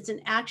checklist. It's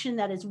an action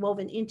that is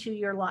woven into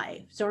your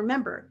life. So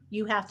remember,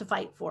 you have to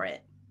fight for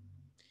it.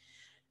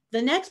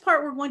 The next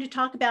part we're going to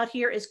talk about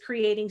here is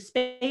creating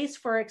space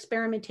for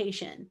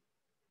experimentation.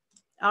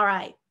 All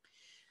right,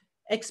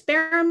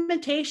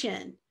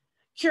 experimentation.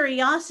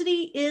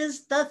 Curiosity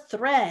is the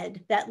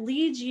thread that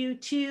leads you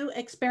to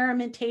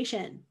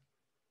experimentation.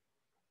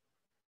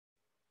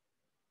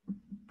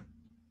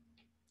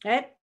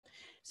 Okay,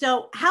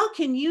 so how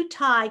can you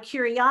tie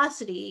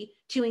curiosity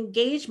to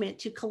engagement,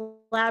 to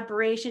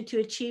collaboration, to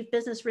achieve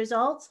business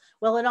results?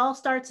 Well, it all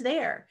starts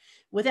there.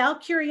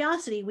 Without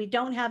curiosity, we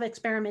don't have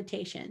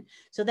experimentation.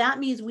 So that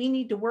means we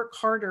need to work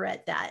harder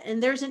at that.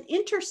 And there's an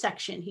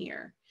intersection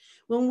here.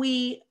 When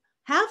we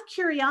have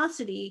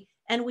curiosity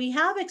and we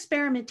have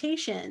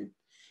experimentation,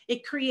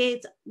 it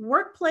creates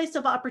workplace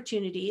of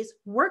opportunities,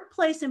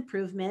 workplace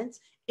improvements,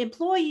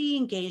 employee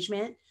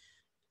engagement,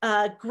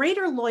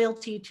 greater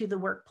loyalty to the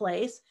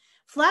workplace,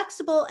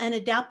 flexible and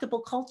adaptable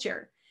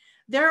culture.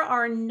 There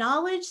are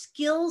knowledge,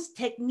 skills,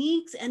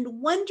 techniques, and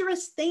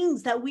wondrous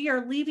things that we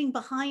are leaving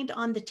behind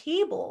on the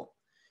table.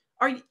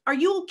 Are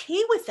you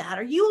okay with that?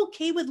 Are you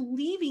okay with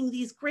leaving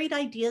these great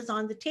ideas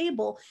on the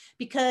table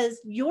because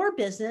your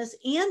business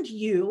and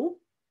you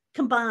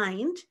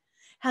combined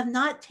have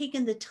not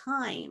taken the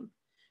time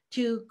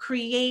to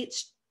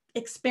create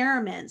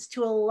experiments,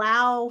 to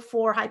allow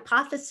for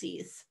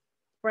hypotheses,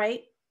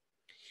 right?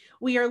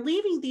 We are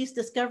leaving these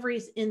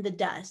discoveries in the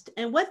dust.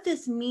 And what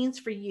this means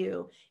for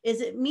you is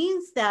it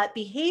means that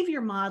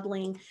behavior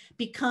modeling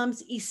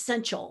becomes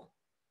essential.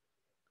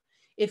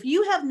 If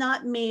you have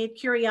not made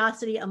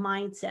curiosity a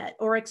mindset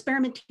or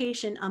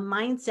experimentation a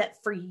mindset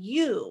for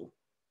you,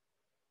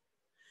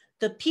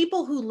 the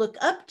people who look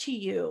up to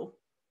you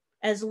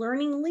as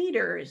learning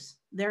leaders,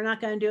 they're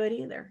not going to do it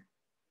either,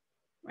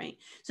 right?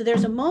 So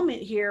there's a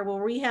moment here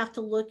where we have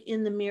to look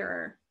in the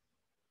mirror.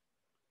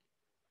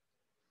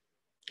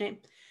 Okay,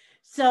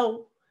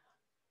 so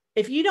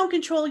if you don't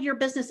control your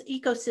business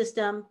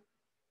ecosystem,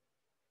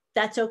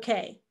 that's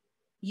okay.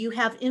 You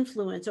have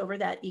influence over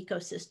that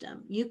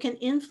ecosystem. You can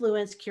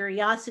influence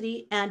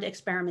curiosity and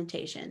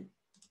experimentation.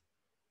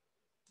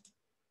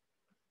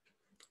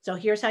 So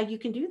here's how you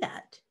can do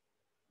that,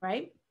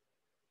 right?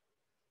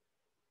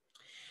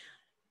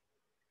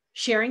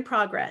 Sharing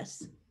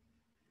progress.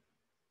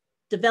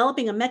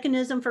 Developing a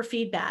mechanism for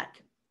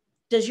feedback.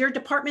 Does your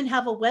department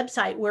have a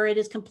website where it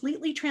is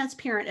completely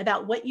transparent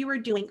about what you are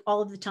doing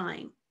all of the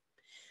time?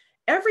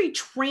 Every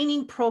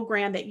training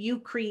program that you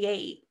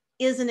create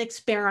is an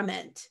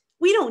experiment.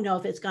 We don't know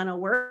if it's going to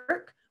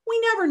work.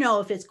 We never know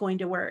if it's going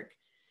to work.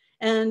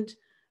 And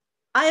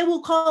I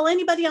will call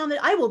anybody on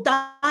that. I will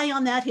die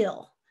on that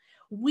hill.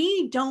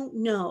 We don't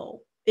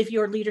know if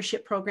your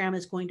leadership program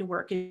is going to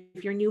work,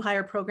 if your new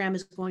hire program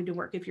is going to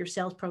work, if your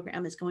sales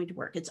program is going to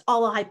work. It's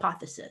all a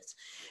hypothesis.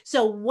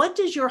 So what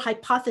does your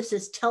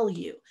hypothesis tell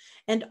you?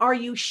 And are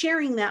you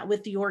sharing that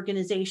with the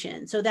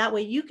organization? So that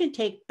way you can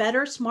take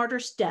better, smarter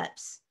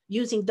steps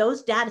using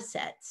those data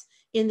sets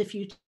in the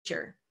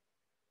future.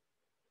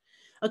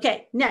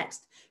 Okay,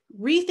 next,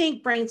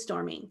 rethink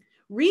brainstorming.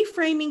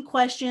 Reframing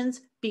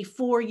questions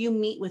before you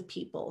meet with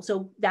people.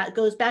 So that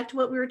goes back to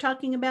what we were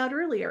talking about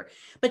earlier.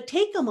 But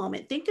take a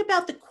moment, think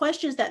about the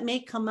questions that may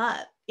come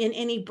up in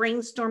any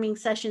brainstorming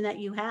session that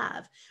you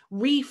have.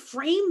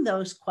 Reframe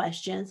those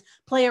questions,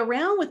 play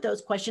around with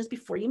those questions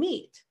before you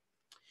meet.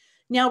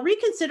 Now,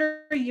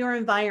 reconsider your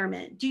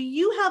environment. Do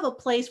you have a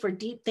place for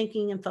deep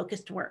thinking and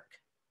focused work?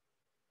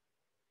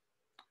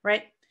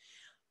 Right?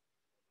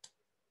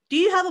 Do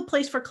you have a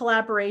place for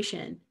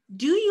collaboration?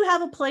 Do you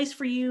have a place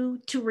for you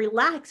to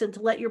relax and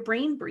to let your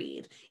brain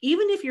breathe,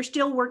 even if you're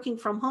still working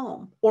from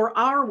home or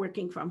are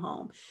working from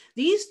home?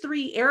 These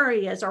three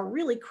areas are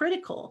really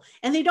critical,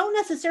 and they don't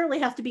necessarily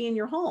have to be in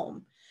your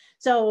home.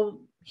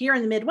 So here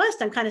in the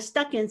Midwest, I'm kind of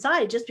stuck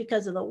inside just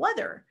because of the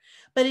weather.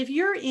 But if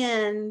you're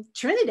in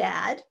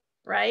Trinidad,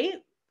 right,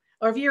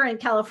 or if you're in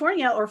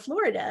California or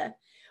Florida,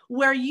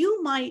 where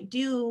you might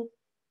do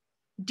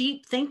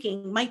deep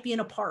thinking, might be in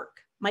a park,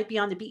 might be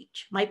on the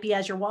beach, might be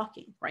as you're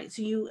walking, right?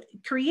 So you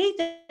create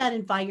that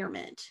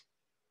environment.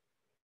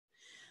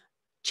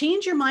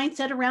 Change your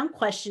mindset around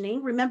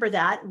questioning. Remember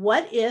that,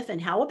 what if and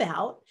how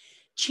about.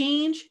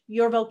 Change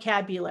your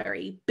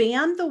vocabulary.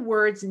 Ban the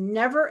words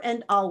never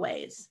and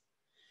always.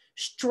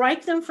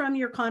 Strike them from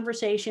your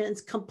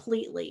conversations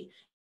completely.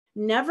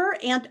 Never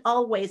and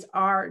always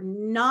are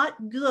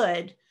not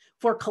good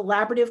for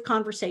collaborative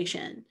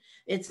conversation.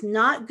 It's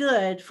not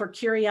good for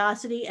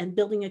curiosity and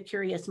building a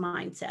curious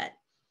mindset.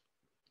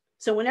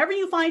 So whenever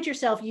you find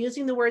yourself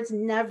using the words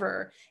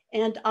never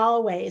and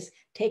always,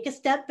 take a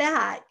step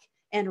back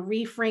and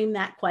reframe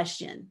that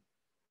question.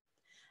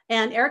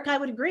 And Eric, I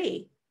would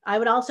agree. I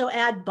would also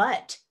add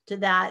but to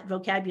that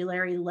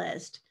vocabulary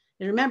list.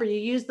 And remember, you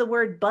use the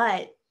word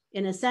but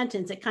in a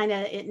sentence,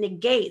 it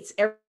negates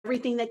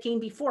everything that came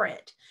before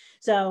it.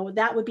 So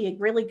that would be a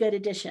really good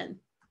addition.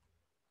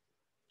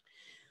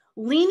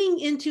 Leaning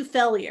into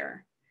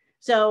failure.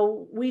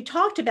 So we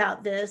talked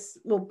about this,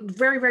 well,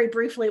 very, very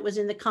briefly, it was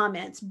in the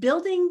comments,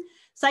 building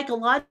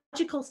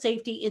psychological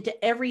safety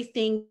into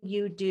everything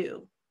you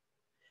do.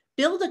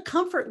 Build a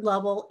comfort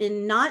level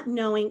in not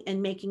knowing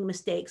and making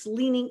mistakes.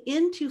 Leaning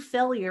into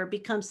failure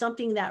becomes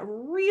something that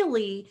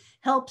really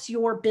helps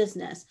your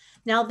business.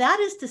 Now, that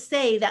is to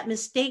say that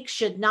mistakes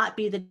should not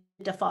be the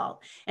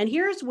default. And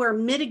here's where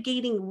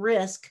mitigating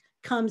risk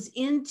comes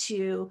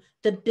into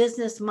the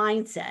business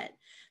mindset.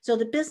 So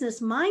the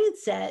business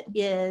mindset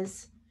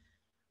is,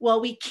 well,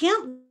 we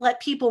can't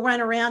let people run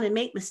around and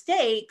make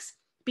mistakes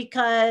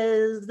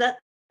because that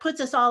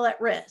puts us all at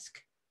risk.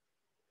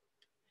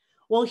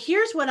 Well,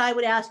 here's what I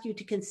would ask you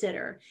to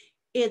consider.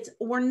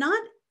 We're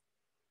not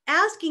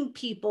asking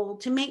people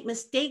to make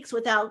mistakes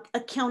without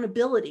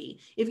accountability.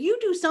 If you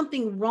do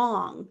something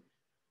wrong,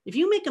 if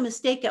you make a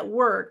mistake at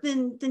work,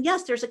 then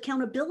yes, there's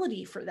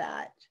accountability for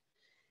that.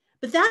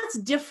 But that's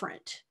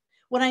different.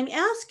 What I'm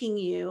asking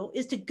you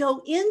is to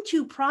go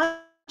into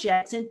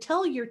projects and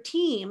tell your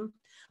team,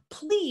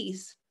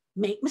 please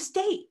make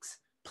mistakes.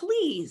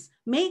 Please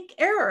make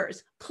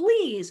errors.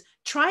 Please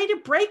try to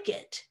break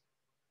it.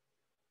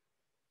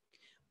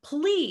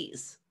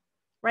 Please,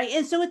 right?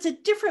 And so it's a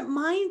different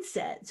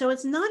mindset. So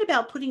it's not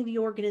about putting the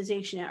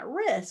organization at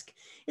risk.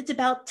 It's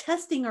about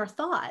testing our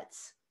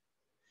thoughts.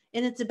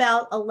 And it's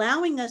about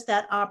allowing us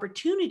that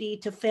opportunity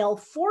to fail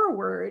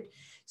forward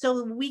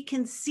so we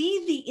can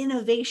see the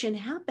innovation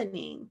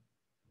happening.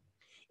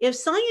 If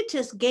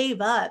scientists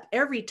gave up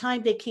every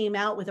time they came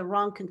out with a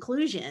wrong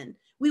conclusion,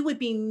 we would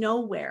be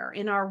nowhere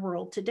in our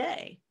world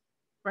today,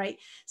 right?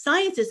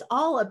 Science is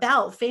all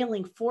about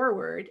failing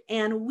forward,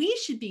 and we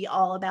should be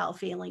all about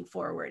failing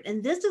forward.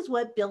 And this is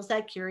what builds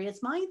that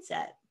curious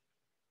mindset.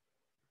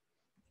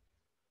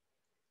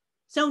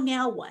 So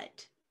now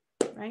what,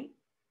 right?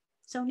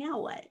 So now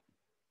what?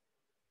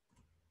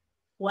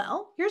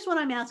 Well, here's what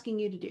I'm asking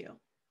you to do.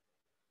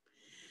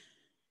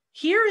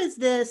 Here is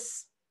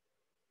this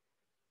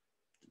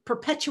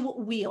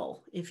perpetual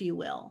wheel, if you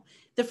will.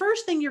 The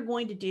first thing you're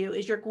going to do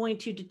is you're going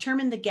to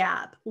determine the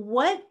gap.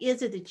 What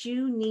is it that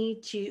you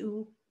need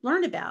to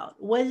learn about?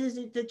 What is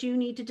it that you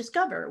need to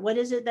discover? What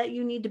is it that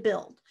you need to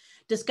build?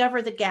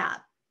 Discover the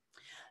gap.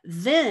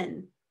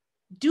 Then,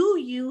 do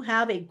you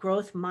have a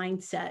growth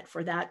mindset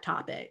for that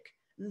topic?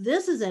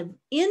 This is an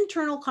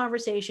internal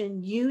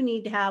conversation you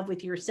need to have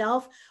with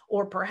yourself,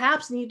 or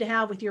perhaps need to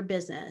have with your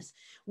business.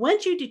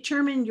 Once you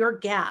determine your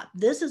gap,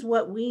 this is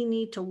what we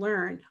need to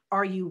learn.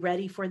 Are you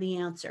ready for the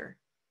answer?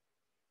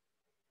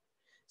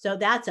 So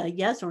that's a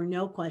yes or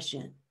no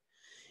question.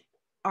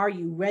 Are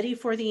you ready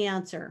for the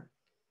answer?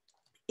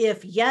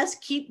 If yes,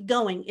 keep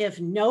going. If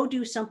no,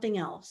 do something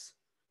else.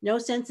 No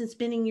sense in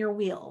spinning your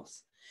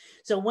wheels.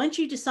 So once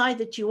you decide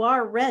that you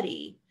are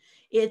ready,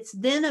 it's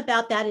then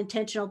about that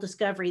intentional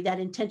discovery, that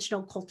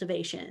intentional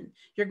cultivation.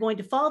 You're going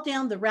to fall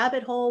down the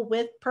rabbit hole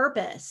with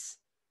purpose.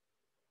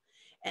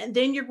 And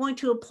then you're going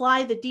to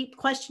apply the deep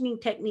questioning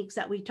techniques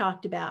that we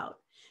talked about.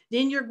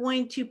 Then you're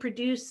going to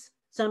produce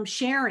some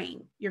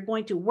sharing. You're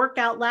going to work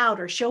out loud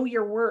or show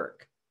your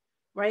work,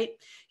 right?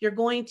 You're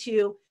going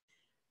to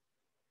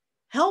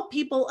help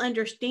people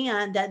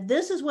understand that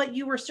this is what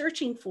you were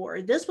searching for.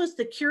 This was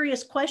the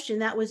curious question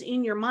that was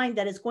in your mind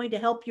that is going to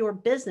help your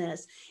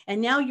business.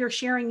 And now you're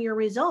sharing your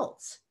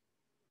results.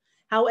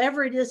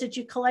 However it is that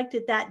you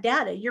collected that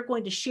data, you're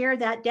going to share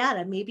that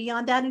data, maybe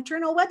on that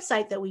internal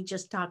website that we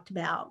just talked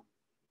about,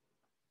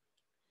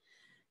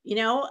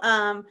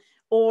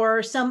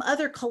 or some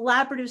other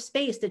collaborative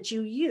space that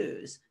you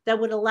use that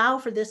would allow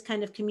for this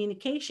kind of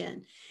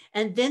communication.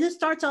 And then it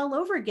starts all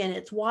over again.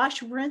 It's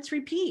wash, rinse,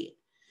 repeat.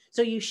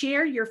 So you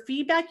share your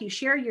feedback, you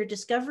share your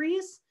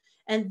discoveries,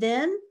 and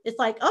then it's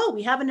like, oh,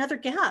 we have another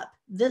gap.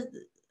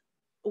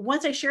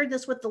 Once I shared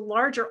this with the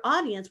larger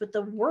audience, with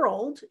the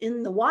world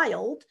in the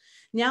wild,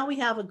 now we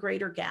have a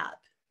greater gap.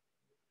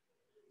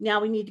 Now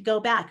we need to go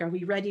back. Are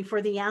we ready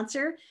for the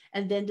answer?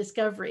 And then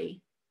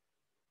discovery.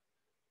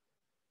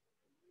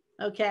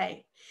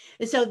 Okay.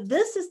 And so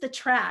this is the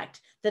track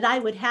that I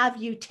would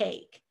have you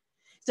take.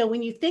 So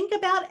when you think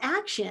about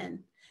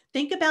action,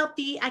 think about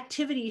the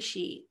activity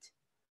sheet.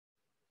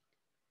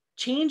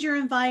 Change your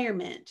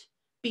environment,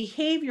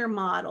 behavior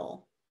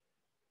model,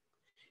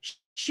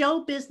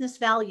 show business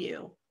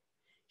value,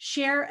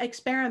 share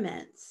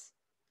experiments.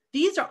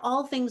 These are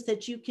all things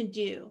that you can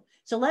do.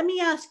 So let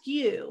me ask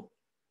you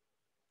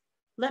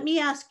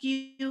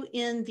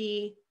in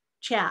the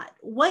chat,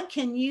 what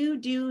can you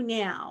do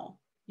now?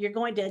 You're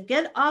going to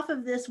get off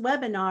of this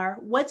webinar.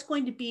 What's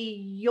going to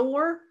be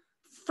your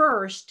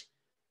first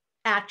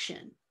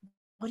action?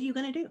 What are you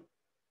going to do?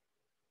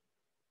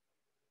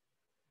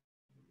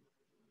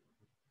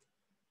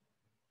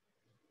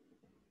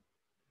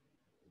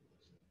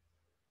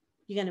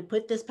 You're going to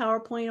put this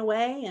PowerPoint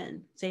away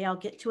and say, I'll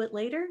get to it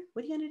later?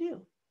 What are you going to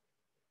do?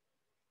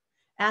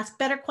 Ask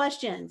better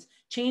questions.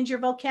 Change your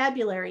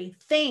vocabulary.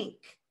 Think.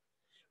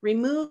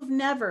 Remove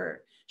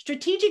never.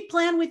 Strategic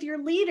plan with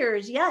your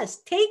leaders.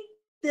 Yes, take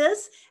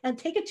this and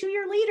take it to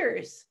your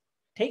leaders.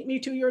 Take me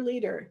to your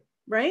leader,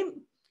 right?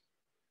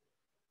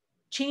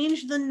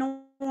 Change the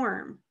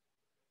norm.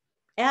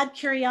 Add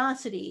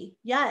curiosity.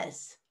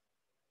 Yes.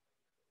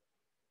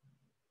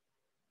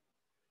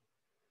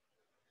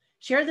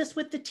 Share this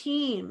with the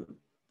team.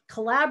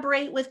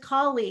 Collaborate with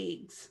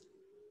colleagues.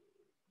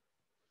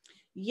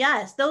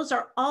 Yes, those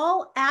are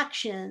all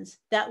actions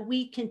that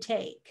we can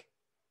take.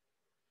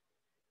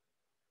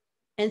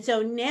 And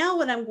so now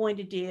what I'm going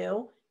to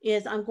do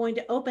is I'm going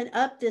to open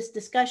up this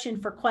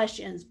discussion for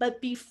questions. But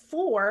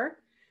before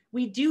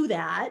we do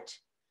that,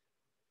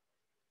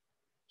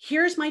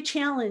 here's my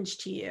challenge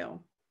to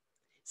you.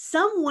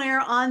 Somewhere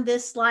on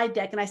this slide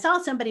deck, and I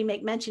saw somebody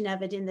make mention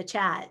of it in the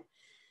chat,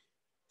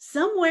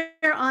 somewhere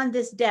on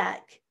this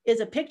deck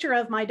is a picture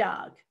of my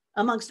dog.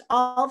 Amongst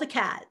all the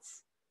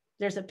cats,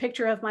 there's a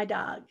picture of my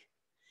dog.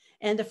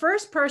 And the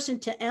first person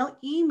to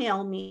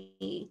email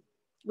me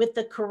with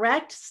the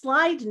correct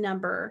slide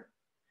number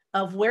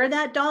of where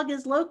that dog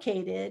is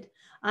located,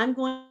 I'm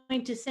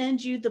going to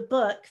send you the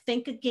book,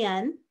 Think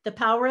Again, The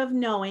Power of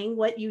Knowing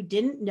What You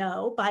Didn't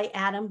Know by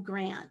Adam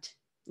Grant,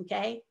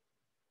 okay?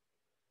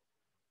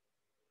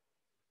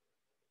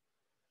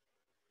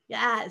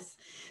 Yes.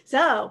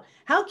 So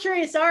how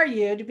curious are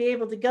you to be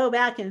able to go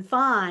back and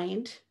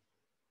find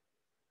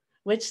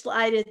which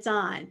slide it's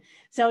on?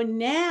 So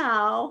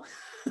now,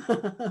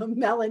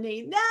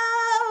 Melanie, no,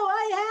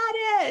 I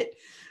had it.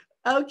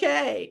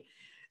 Okay.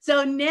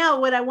 So now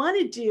what I want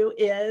to do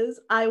is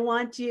I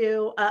want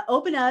to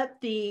open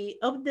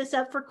this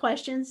up for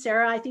questions.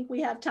 Sarah, I think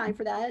we have time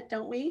for that,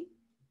 don't we?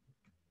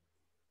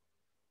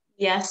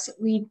 Yes,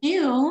 we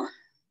do.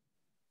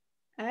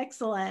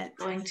 Excellent.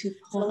 I'm going to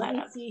pull that up.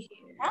 Let me see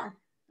here.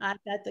 I've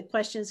got the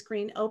question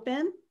screen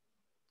open.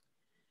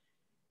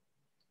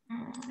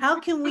 How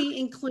can we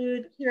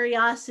include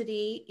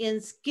curiosity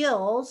in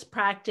skills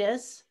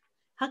practice?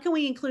 How can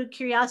we include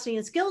curiosity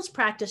and skills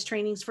practice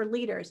trainings for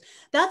leaders?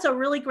 That's a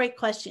really great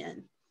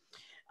question.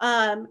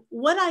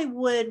 What I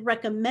would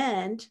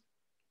recommend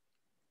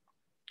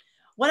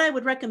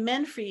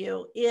for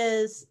you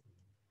is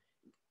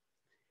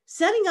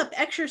setting up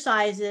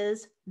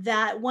exercises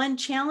that, one,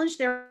 challenge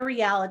their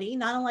reality,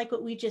 not unlike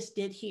what we just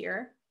did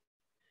here.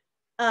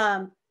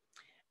 Have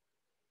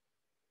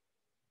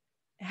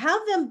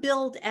them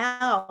build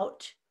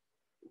out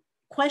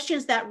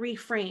questions that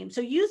reframe.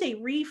 So use a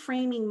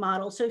reframing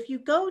model. So if you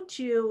go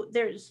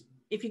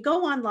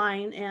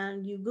online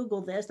and you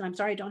Google this, and I'm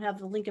sorry, I don't have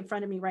the link in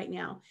front of me right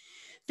now.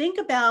 Think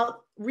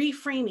about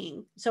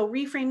reframing. So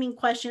reframing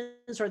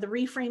questions or the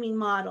reframing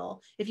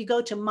model. If you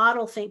go to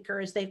Model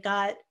Thinkers, they've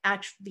got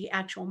the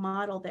actual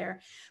model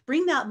there.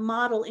 Bring that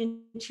model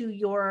into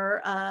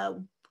your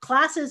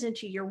classes,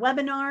 into your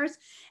webinars,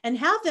 and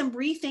have them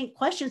rethink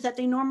questions that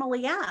they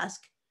normally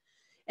ask.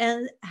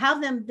 And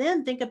have them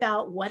then think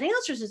about, what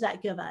answers does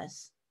that give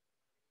us?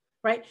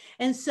 Right.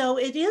 And so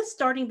it is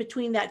starting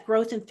between that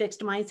growth and fixed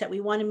mindset. We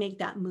want to make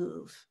that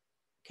move.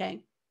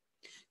 Okay.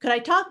 Could I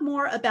talk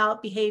more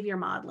about behavior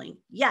modeling?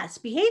 Yes.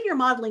 Behavior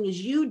modeling is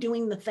you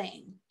doing the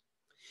thing.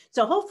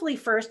 So hopefully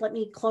first, let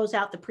me close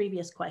out the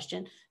previous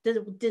question.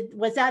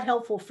 Was that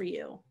helpful for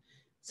you?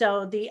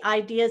 So the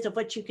ideas of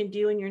what you can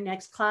do in your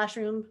next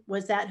classroom,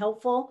 was that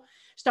helpful?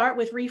 Start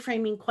with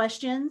reframing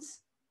questions.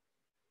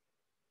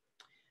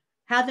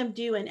 Have them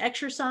do an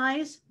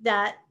exercise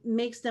that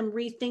makes them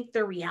rethink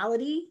their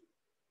reality.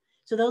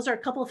 So those are a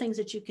couple of things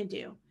that you can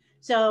do.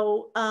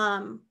 So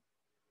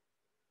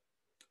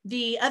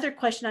the other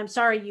question, I'm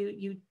sorry,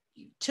 you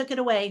took it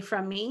away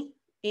from me,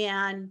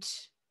 and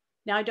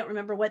now I don't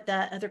remember what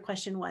the other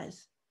question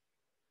was.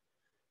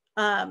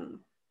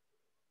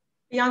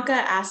 Bianca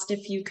asked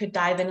if you could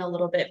dive in a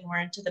little bit more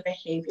into the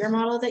behavior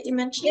model that you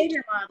mentioned.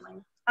 Behavior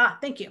modeling.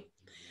 Thank you.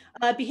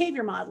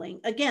 Behavior modeling.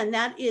 Again,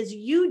 that is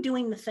you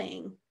doing the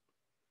thing.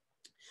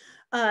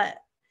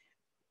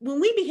 When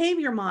we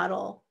behavior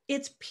model,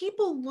 it's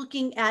people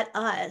looking at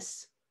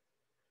us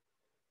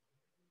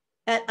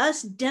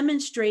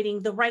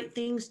demonstrating the right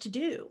things to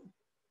do.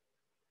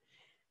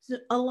 So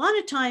a lot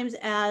of times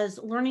as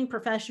learning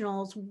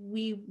professionals,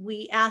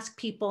 we ask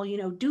people,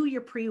 do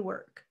your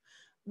pre-work.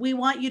 We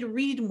want you to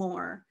read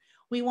more.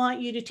 We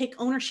want you to take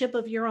ownership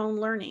of your own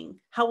learning.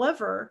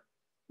 However,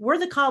 we're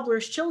the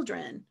cobbler's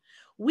children.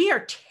 We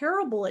are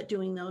terrible at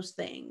doing those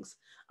things.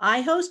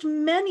 I host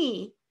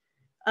many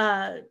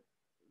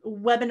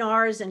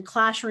webinars and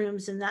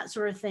classrooms and that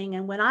sort of thing.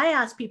 And when I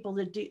ask people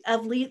to do,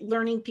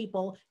 learning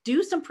people,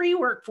 do some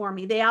pre-work for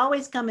me, they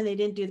always come and they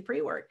didn't do the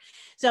pre-work.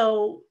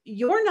 So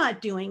you're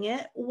not doing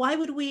it. Why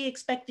would we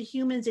expect the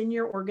humans in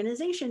your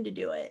organization to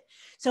do it?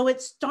 So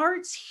it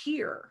starts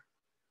here.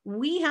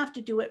 We have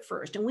to do it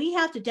first, and we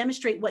have to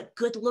demonstrate what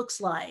good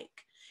looks like.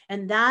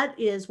 And that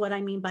is what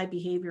I mean by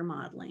behavior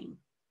modeling.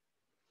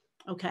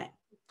 Okay.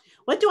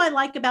 What do I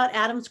like about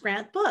Adam's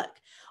Grant book?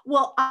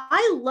 Well,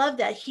 I love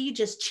that he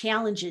just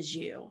challenges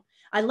you.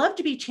 I love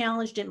to be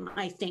challenged in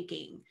my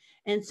thinking.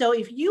 And so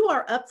if you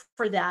are up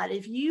for that,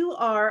 if you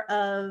are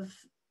of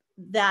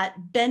that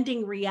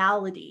bending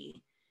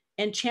reality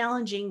and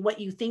challenging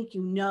what you think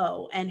you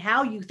know and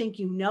how you think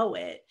you know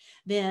it,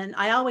 then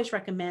I always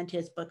recommend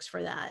his books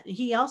for that.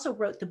 He also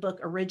wrote the book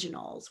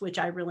Originals, which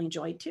I really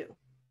enjoyed too.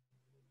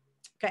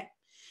 Okay.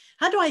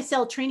 How do I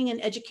sell training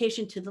and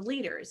education to the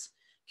leaders?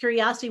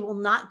 Curiosity will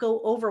not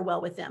go over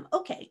well with them.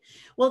 Okay,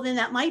 well then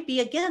that might be,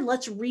 again,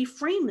 let's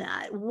reframe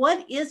that.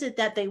 What is it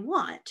that they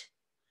want,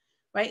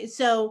 right?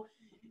 So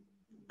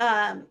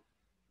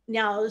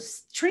now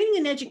training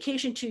and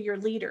education to your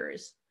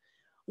leaders.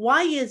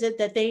 Why is it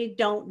that they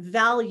don't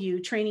value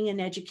training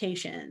and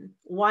education?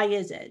 Why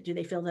is it? Do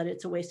they feel that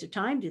it's a waste of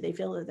time? Do they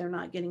feel that they're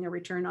not getting a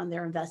return on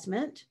their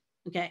investment?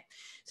 Okay,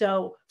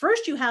 so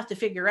first you have to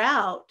figure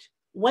out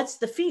what's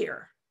the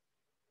fear.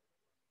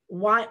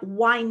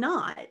 Why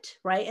not,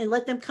 right? And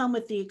let them come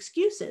with the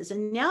excuses.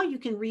 And now you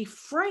can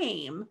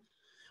reframe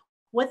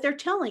what they're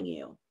telling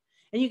you.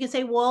 And you can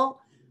say,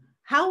 well,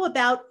 how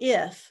about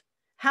if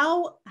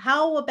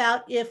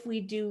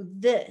we do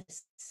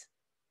this?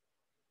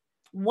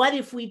 What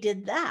if we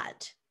did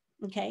that?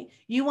 Okay.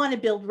 You want to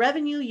build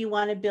revenue, you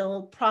want to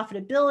build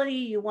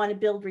profitability, you want to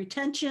build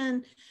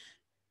retention.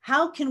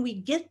 How can we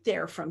get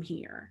there from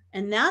here?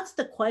 And that's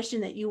the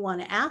question that you want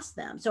to ask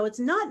them. So it's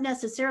not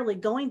necessarily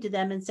going to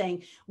them and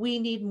saying, we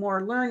need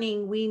more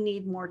learning, we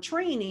need more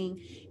training.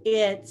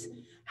 It's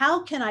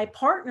how can I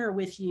partner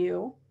with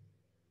you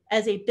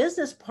as a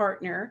business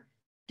partner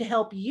to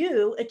help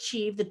you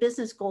achieve the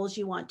business goals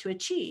you want to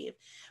achieve?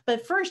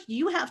 But first,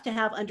 you have to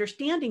have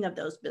understanding of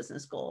those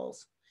business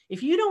goals.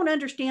 If you don't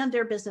understand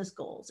their business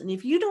goals, and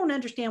if you don't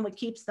understand what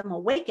keeps them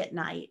awake at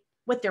night,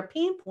 what their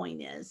pain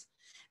point is,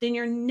 then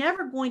you're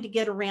never going to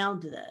get around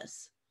to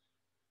this,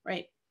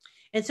 right?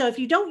 And so if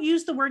you don't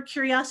use the word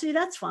curiosity,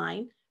 that's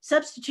fine.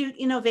 Substitute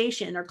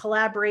innovation or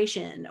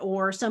collaboration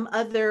or some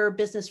other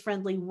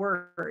business-friendly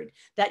word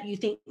that you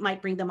think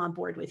might bring them on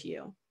board with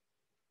you.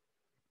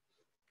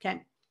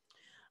 Okay.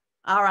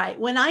 All right.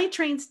 When I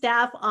train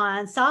staff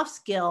on soft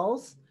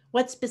skills,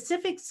 what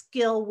specific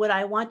skill would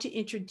I want to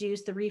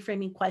introduce the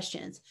reframing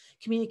questions?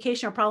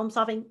 Communication or problem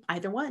solving?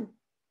 Either one.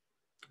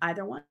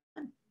 Either one.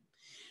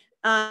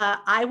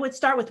 I would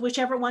start with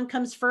whichever one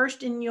comes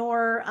first in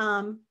your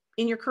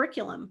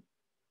curriculum.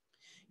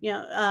 You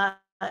know,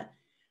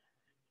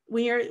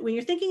 when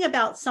you're thinking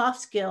about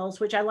soft skills,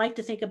 which I like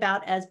to think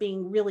about as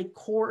being really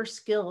core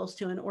skills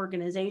to an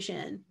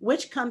organization,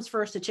 which comes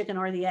first, the chicken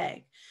or the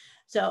egg?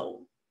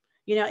 So,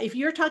 you know, if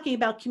you're talking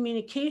about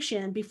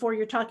communication before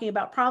you're talking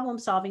about problem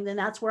solving, then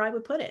that's where I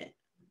would put it.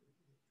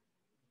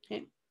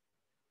 Okay.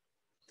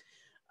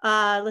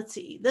 Let's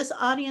see. This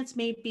audience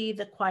may be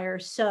the choir.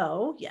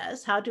 So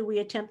yes, how do we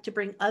attempt to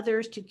bring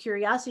others to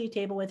curiosity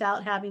table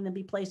without having them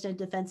be placed in a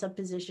defensive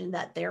position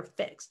that they're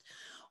fixed?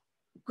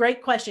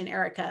 Great question,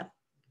 Erica.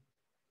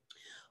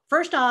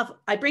 First off,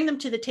 I bring them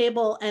to the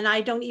table and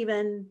I don't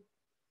even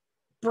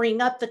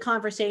bring up the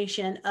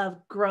conversation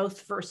of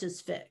growth versus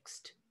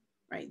fixed,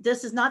 right?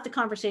 This is not the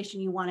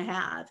conversation you want to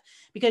have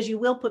because you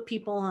will put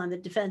people on the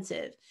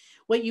defensive.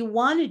 What you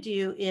want to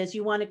do is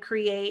you want to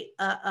create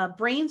a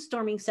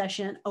brainstorming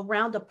session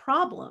around a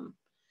problem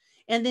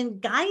and then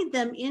guide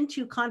them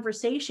into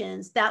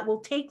conversations that will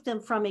take them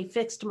from a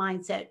fixed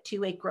mindset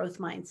to a growth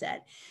mindset.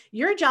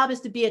 Your job is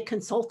to be a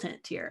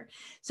consultant here.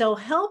 So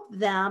help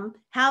them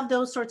have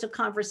those sorts of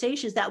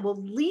conversations that will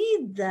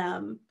lead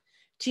them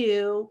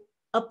to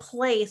a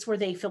place where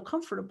they feel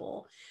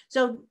comfortable.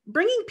 So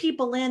bringing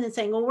people in and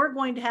saying, well, we're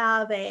going to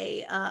have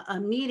a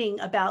meeting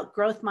about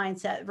growth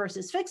mindset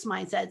versus fixed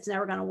mindset, it's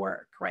never going to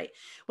work, right?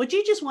 What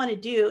you just want to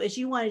do is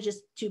you want to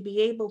just to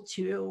be able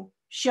to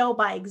show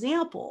by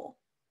example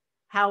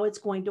how it's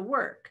going to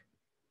work.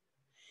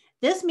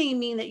 This may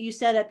mean that you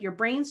set up your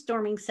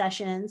brainstorming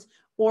sessions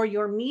or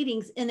your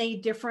meetings in a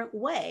different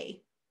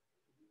way.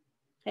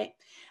 Okay.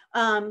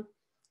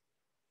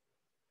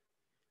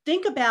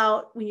 Think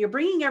about when you're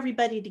bringing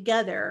everybody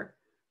together,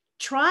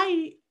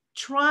 try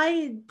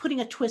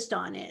putting a twist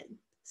on it.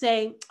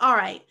 Say, all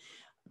right,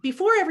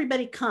 before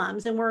everybody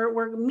comes and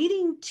we're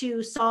meeting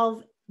to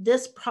solve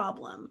this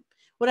problem,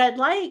 what I'd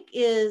like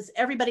is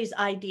everybody's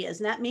ideas,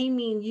 and that may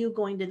mean you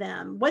going to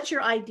them. What's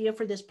your idea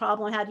for this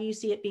problem? How do you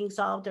see it being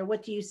solved, or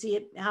what do you see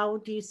it? How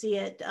do you see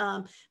it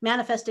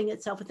manifesting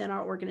itself within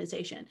our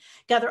organization?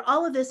 Gather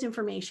all of this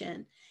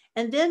information,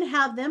 and then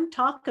have them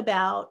talk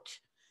about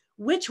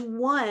which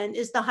one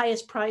is the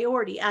highest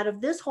priority out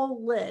of this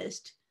whole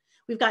list.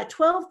 We've got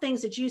 12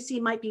 things that you see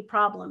might be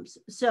problems.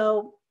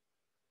 So,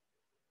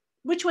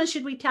 which one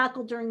should we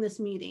tackle during this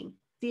meeting?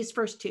 These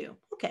first two.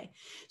 Okay.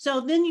 So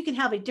then you can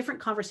have a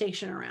different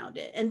conversation around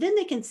it. And then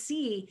they can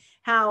see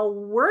how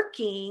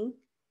working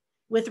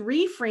with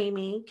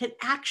reframing can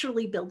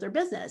actually build their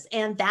business.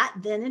 And that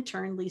then in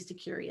turn leads to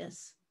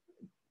curiosity.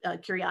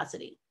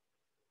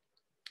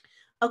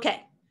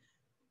 Okay.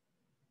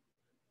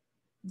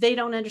 They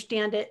don't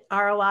understand it.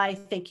 ROI.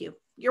 Thank you.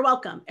 You're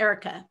welcome,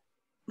 Erica.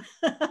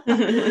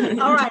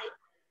 All right.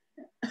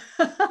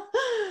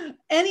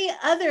 Any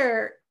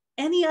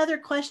other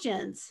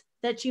questions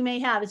that you may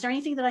have? Is there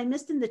anything that I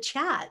missed in the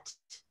chat?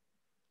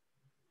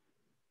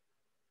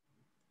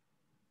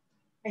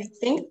 I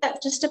think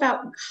that just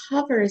about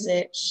covers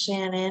it,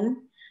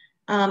 Shannon.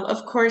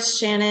 Of course,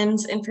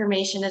 Shannon's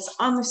information is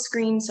on the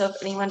screen, so if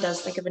anyone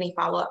does think of any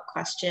follow-up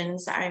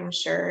questions, I'm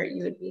sure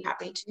you would be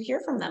happy to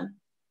hear from them.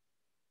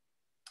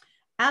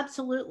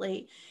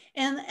 Absolutely.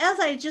 And as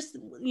I just,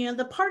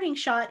 the parting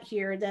shot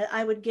here that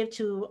I would give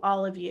to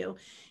all of you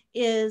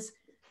is,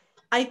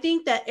 I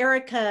think that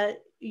Erica,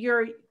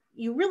 you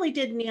really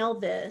did nail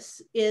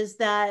this, is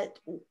that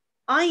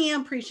I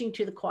am preaching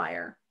to the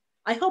choir.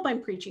 I hope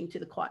I'm preaching to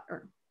the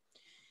choir.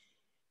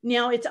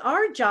 Now it's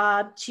our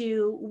job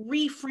to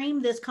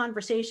reframe this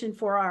conversation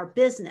for our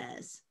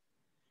business.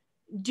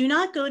 Do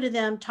not go to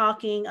them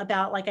talking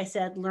about, like I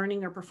said,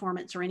 learning or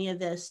performance or any of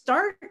this.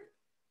 Start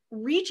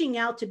reaching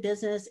out to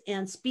business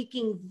and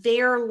speaking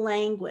their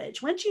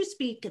language. Once you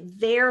speak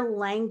their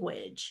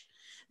language,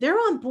 they're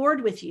on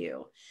board with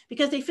you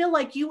because they feel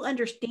like you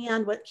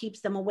understand what keeps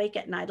them awake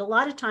at night. A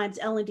lot of times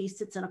L&D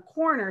sits in a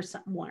corner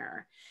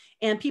somewhere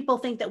and people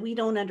think that we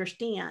don't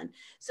understand.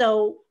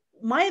 So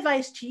my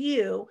advice to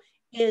you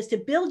is to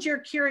build your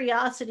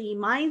curiosity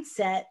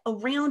mindset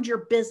around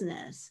your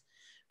business.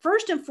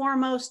 First and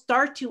foremost,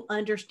 start to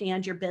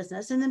understand your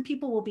business, and then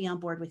people will be on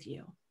board with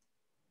you.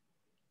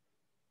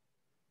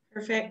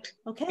 Perfect.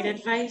 Okay. Good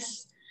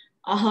advice.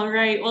 All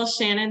right. Well,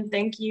 Shannon,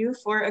 thank you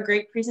for a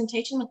great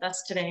presentation with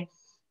us today.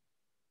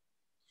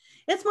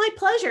 It's my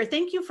pleasure.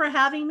 Thank you for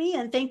having me,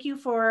 and thank you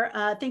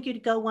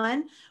to Go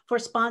One for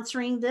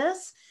sponsoring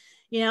this.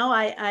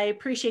 I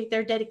appreciate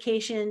their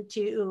dedication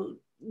to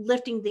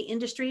lifting the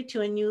industry to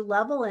a new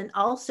level and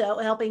also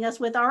helping us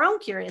with our own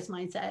curious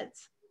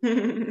mindsets.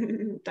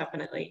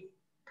 Definitely.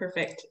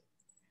 Perfect.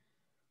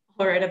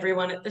 All right,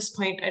 everyone, at this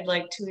point, I'd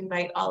like to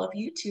invite all of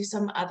you to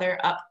some other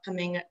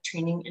upcoming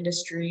training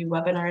industry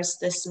webinars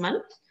this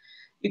month.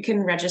 You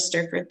can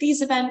register for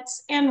these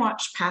events and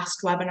watch past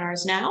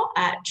webinars now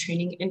at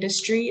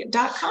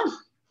trainingindustry.com.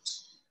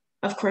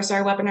 Of course,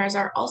 our webinars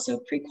are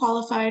also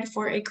pre-qualified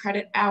for a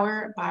credit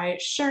hour by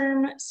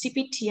SHRM,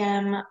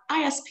 CPTM,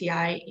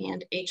 ISPI,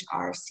 and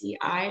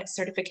HRCI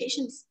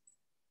certifications.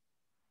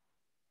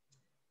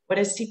 What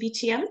is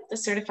CPTM? The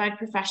Certified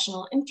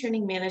Professional in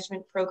Training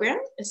Management Program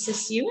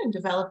assists you in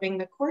developing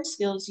the core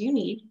skills you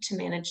need to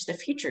manage the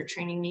future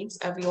training needs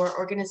of your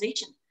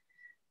organization.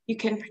 You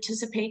can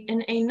participate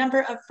in a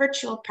number of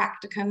virtual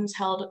practicums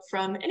held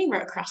from anywhere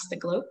across the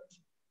globe.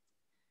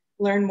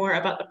 Learn more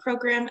about the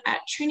program at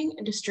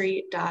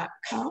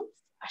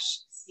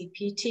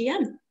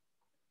trainingindustry.com/CPTM.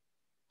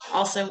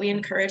 Also, we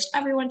encourage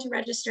everyone to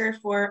register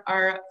for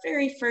our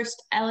very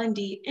first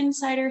L&D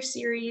Insider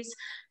series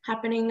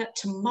happening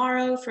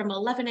tomorrow from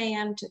 11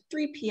 a.m. to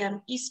 3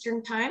 p.m.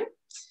 Eastern Time.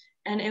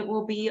 And it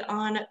will be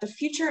on the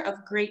future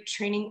of great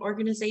training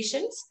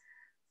organizations.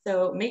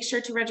 So make sure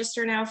to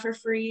register now for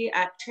free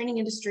at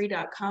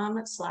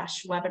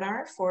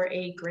trainingindustry.com/webinar for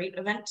a great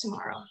event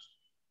tomorrow.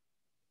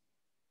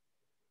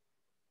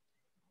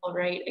 All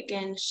right,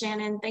 again,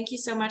 Shannon, thank you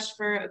so much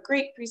for a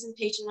great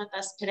presentation with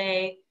us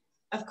today.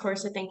 Of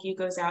course, a thank you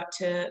goes out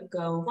to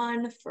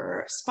Go1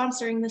 for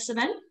sponsoring this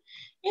event,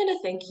 and a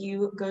thank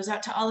you goes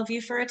out to all of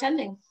you for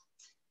attending.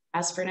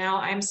 As for now,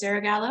 I'm Sarah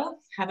Gallo.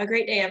 Have a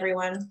great day,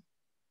 everyone.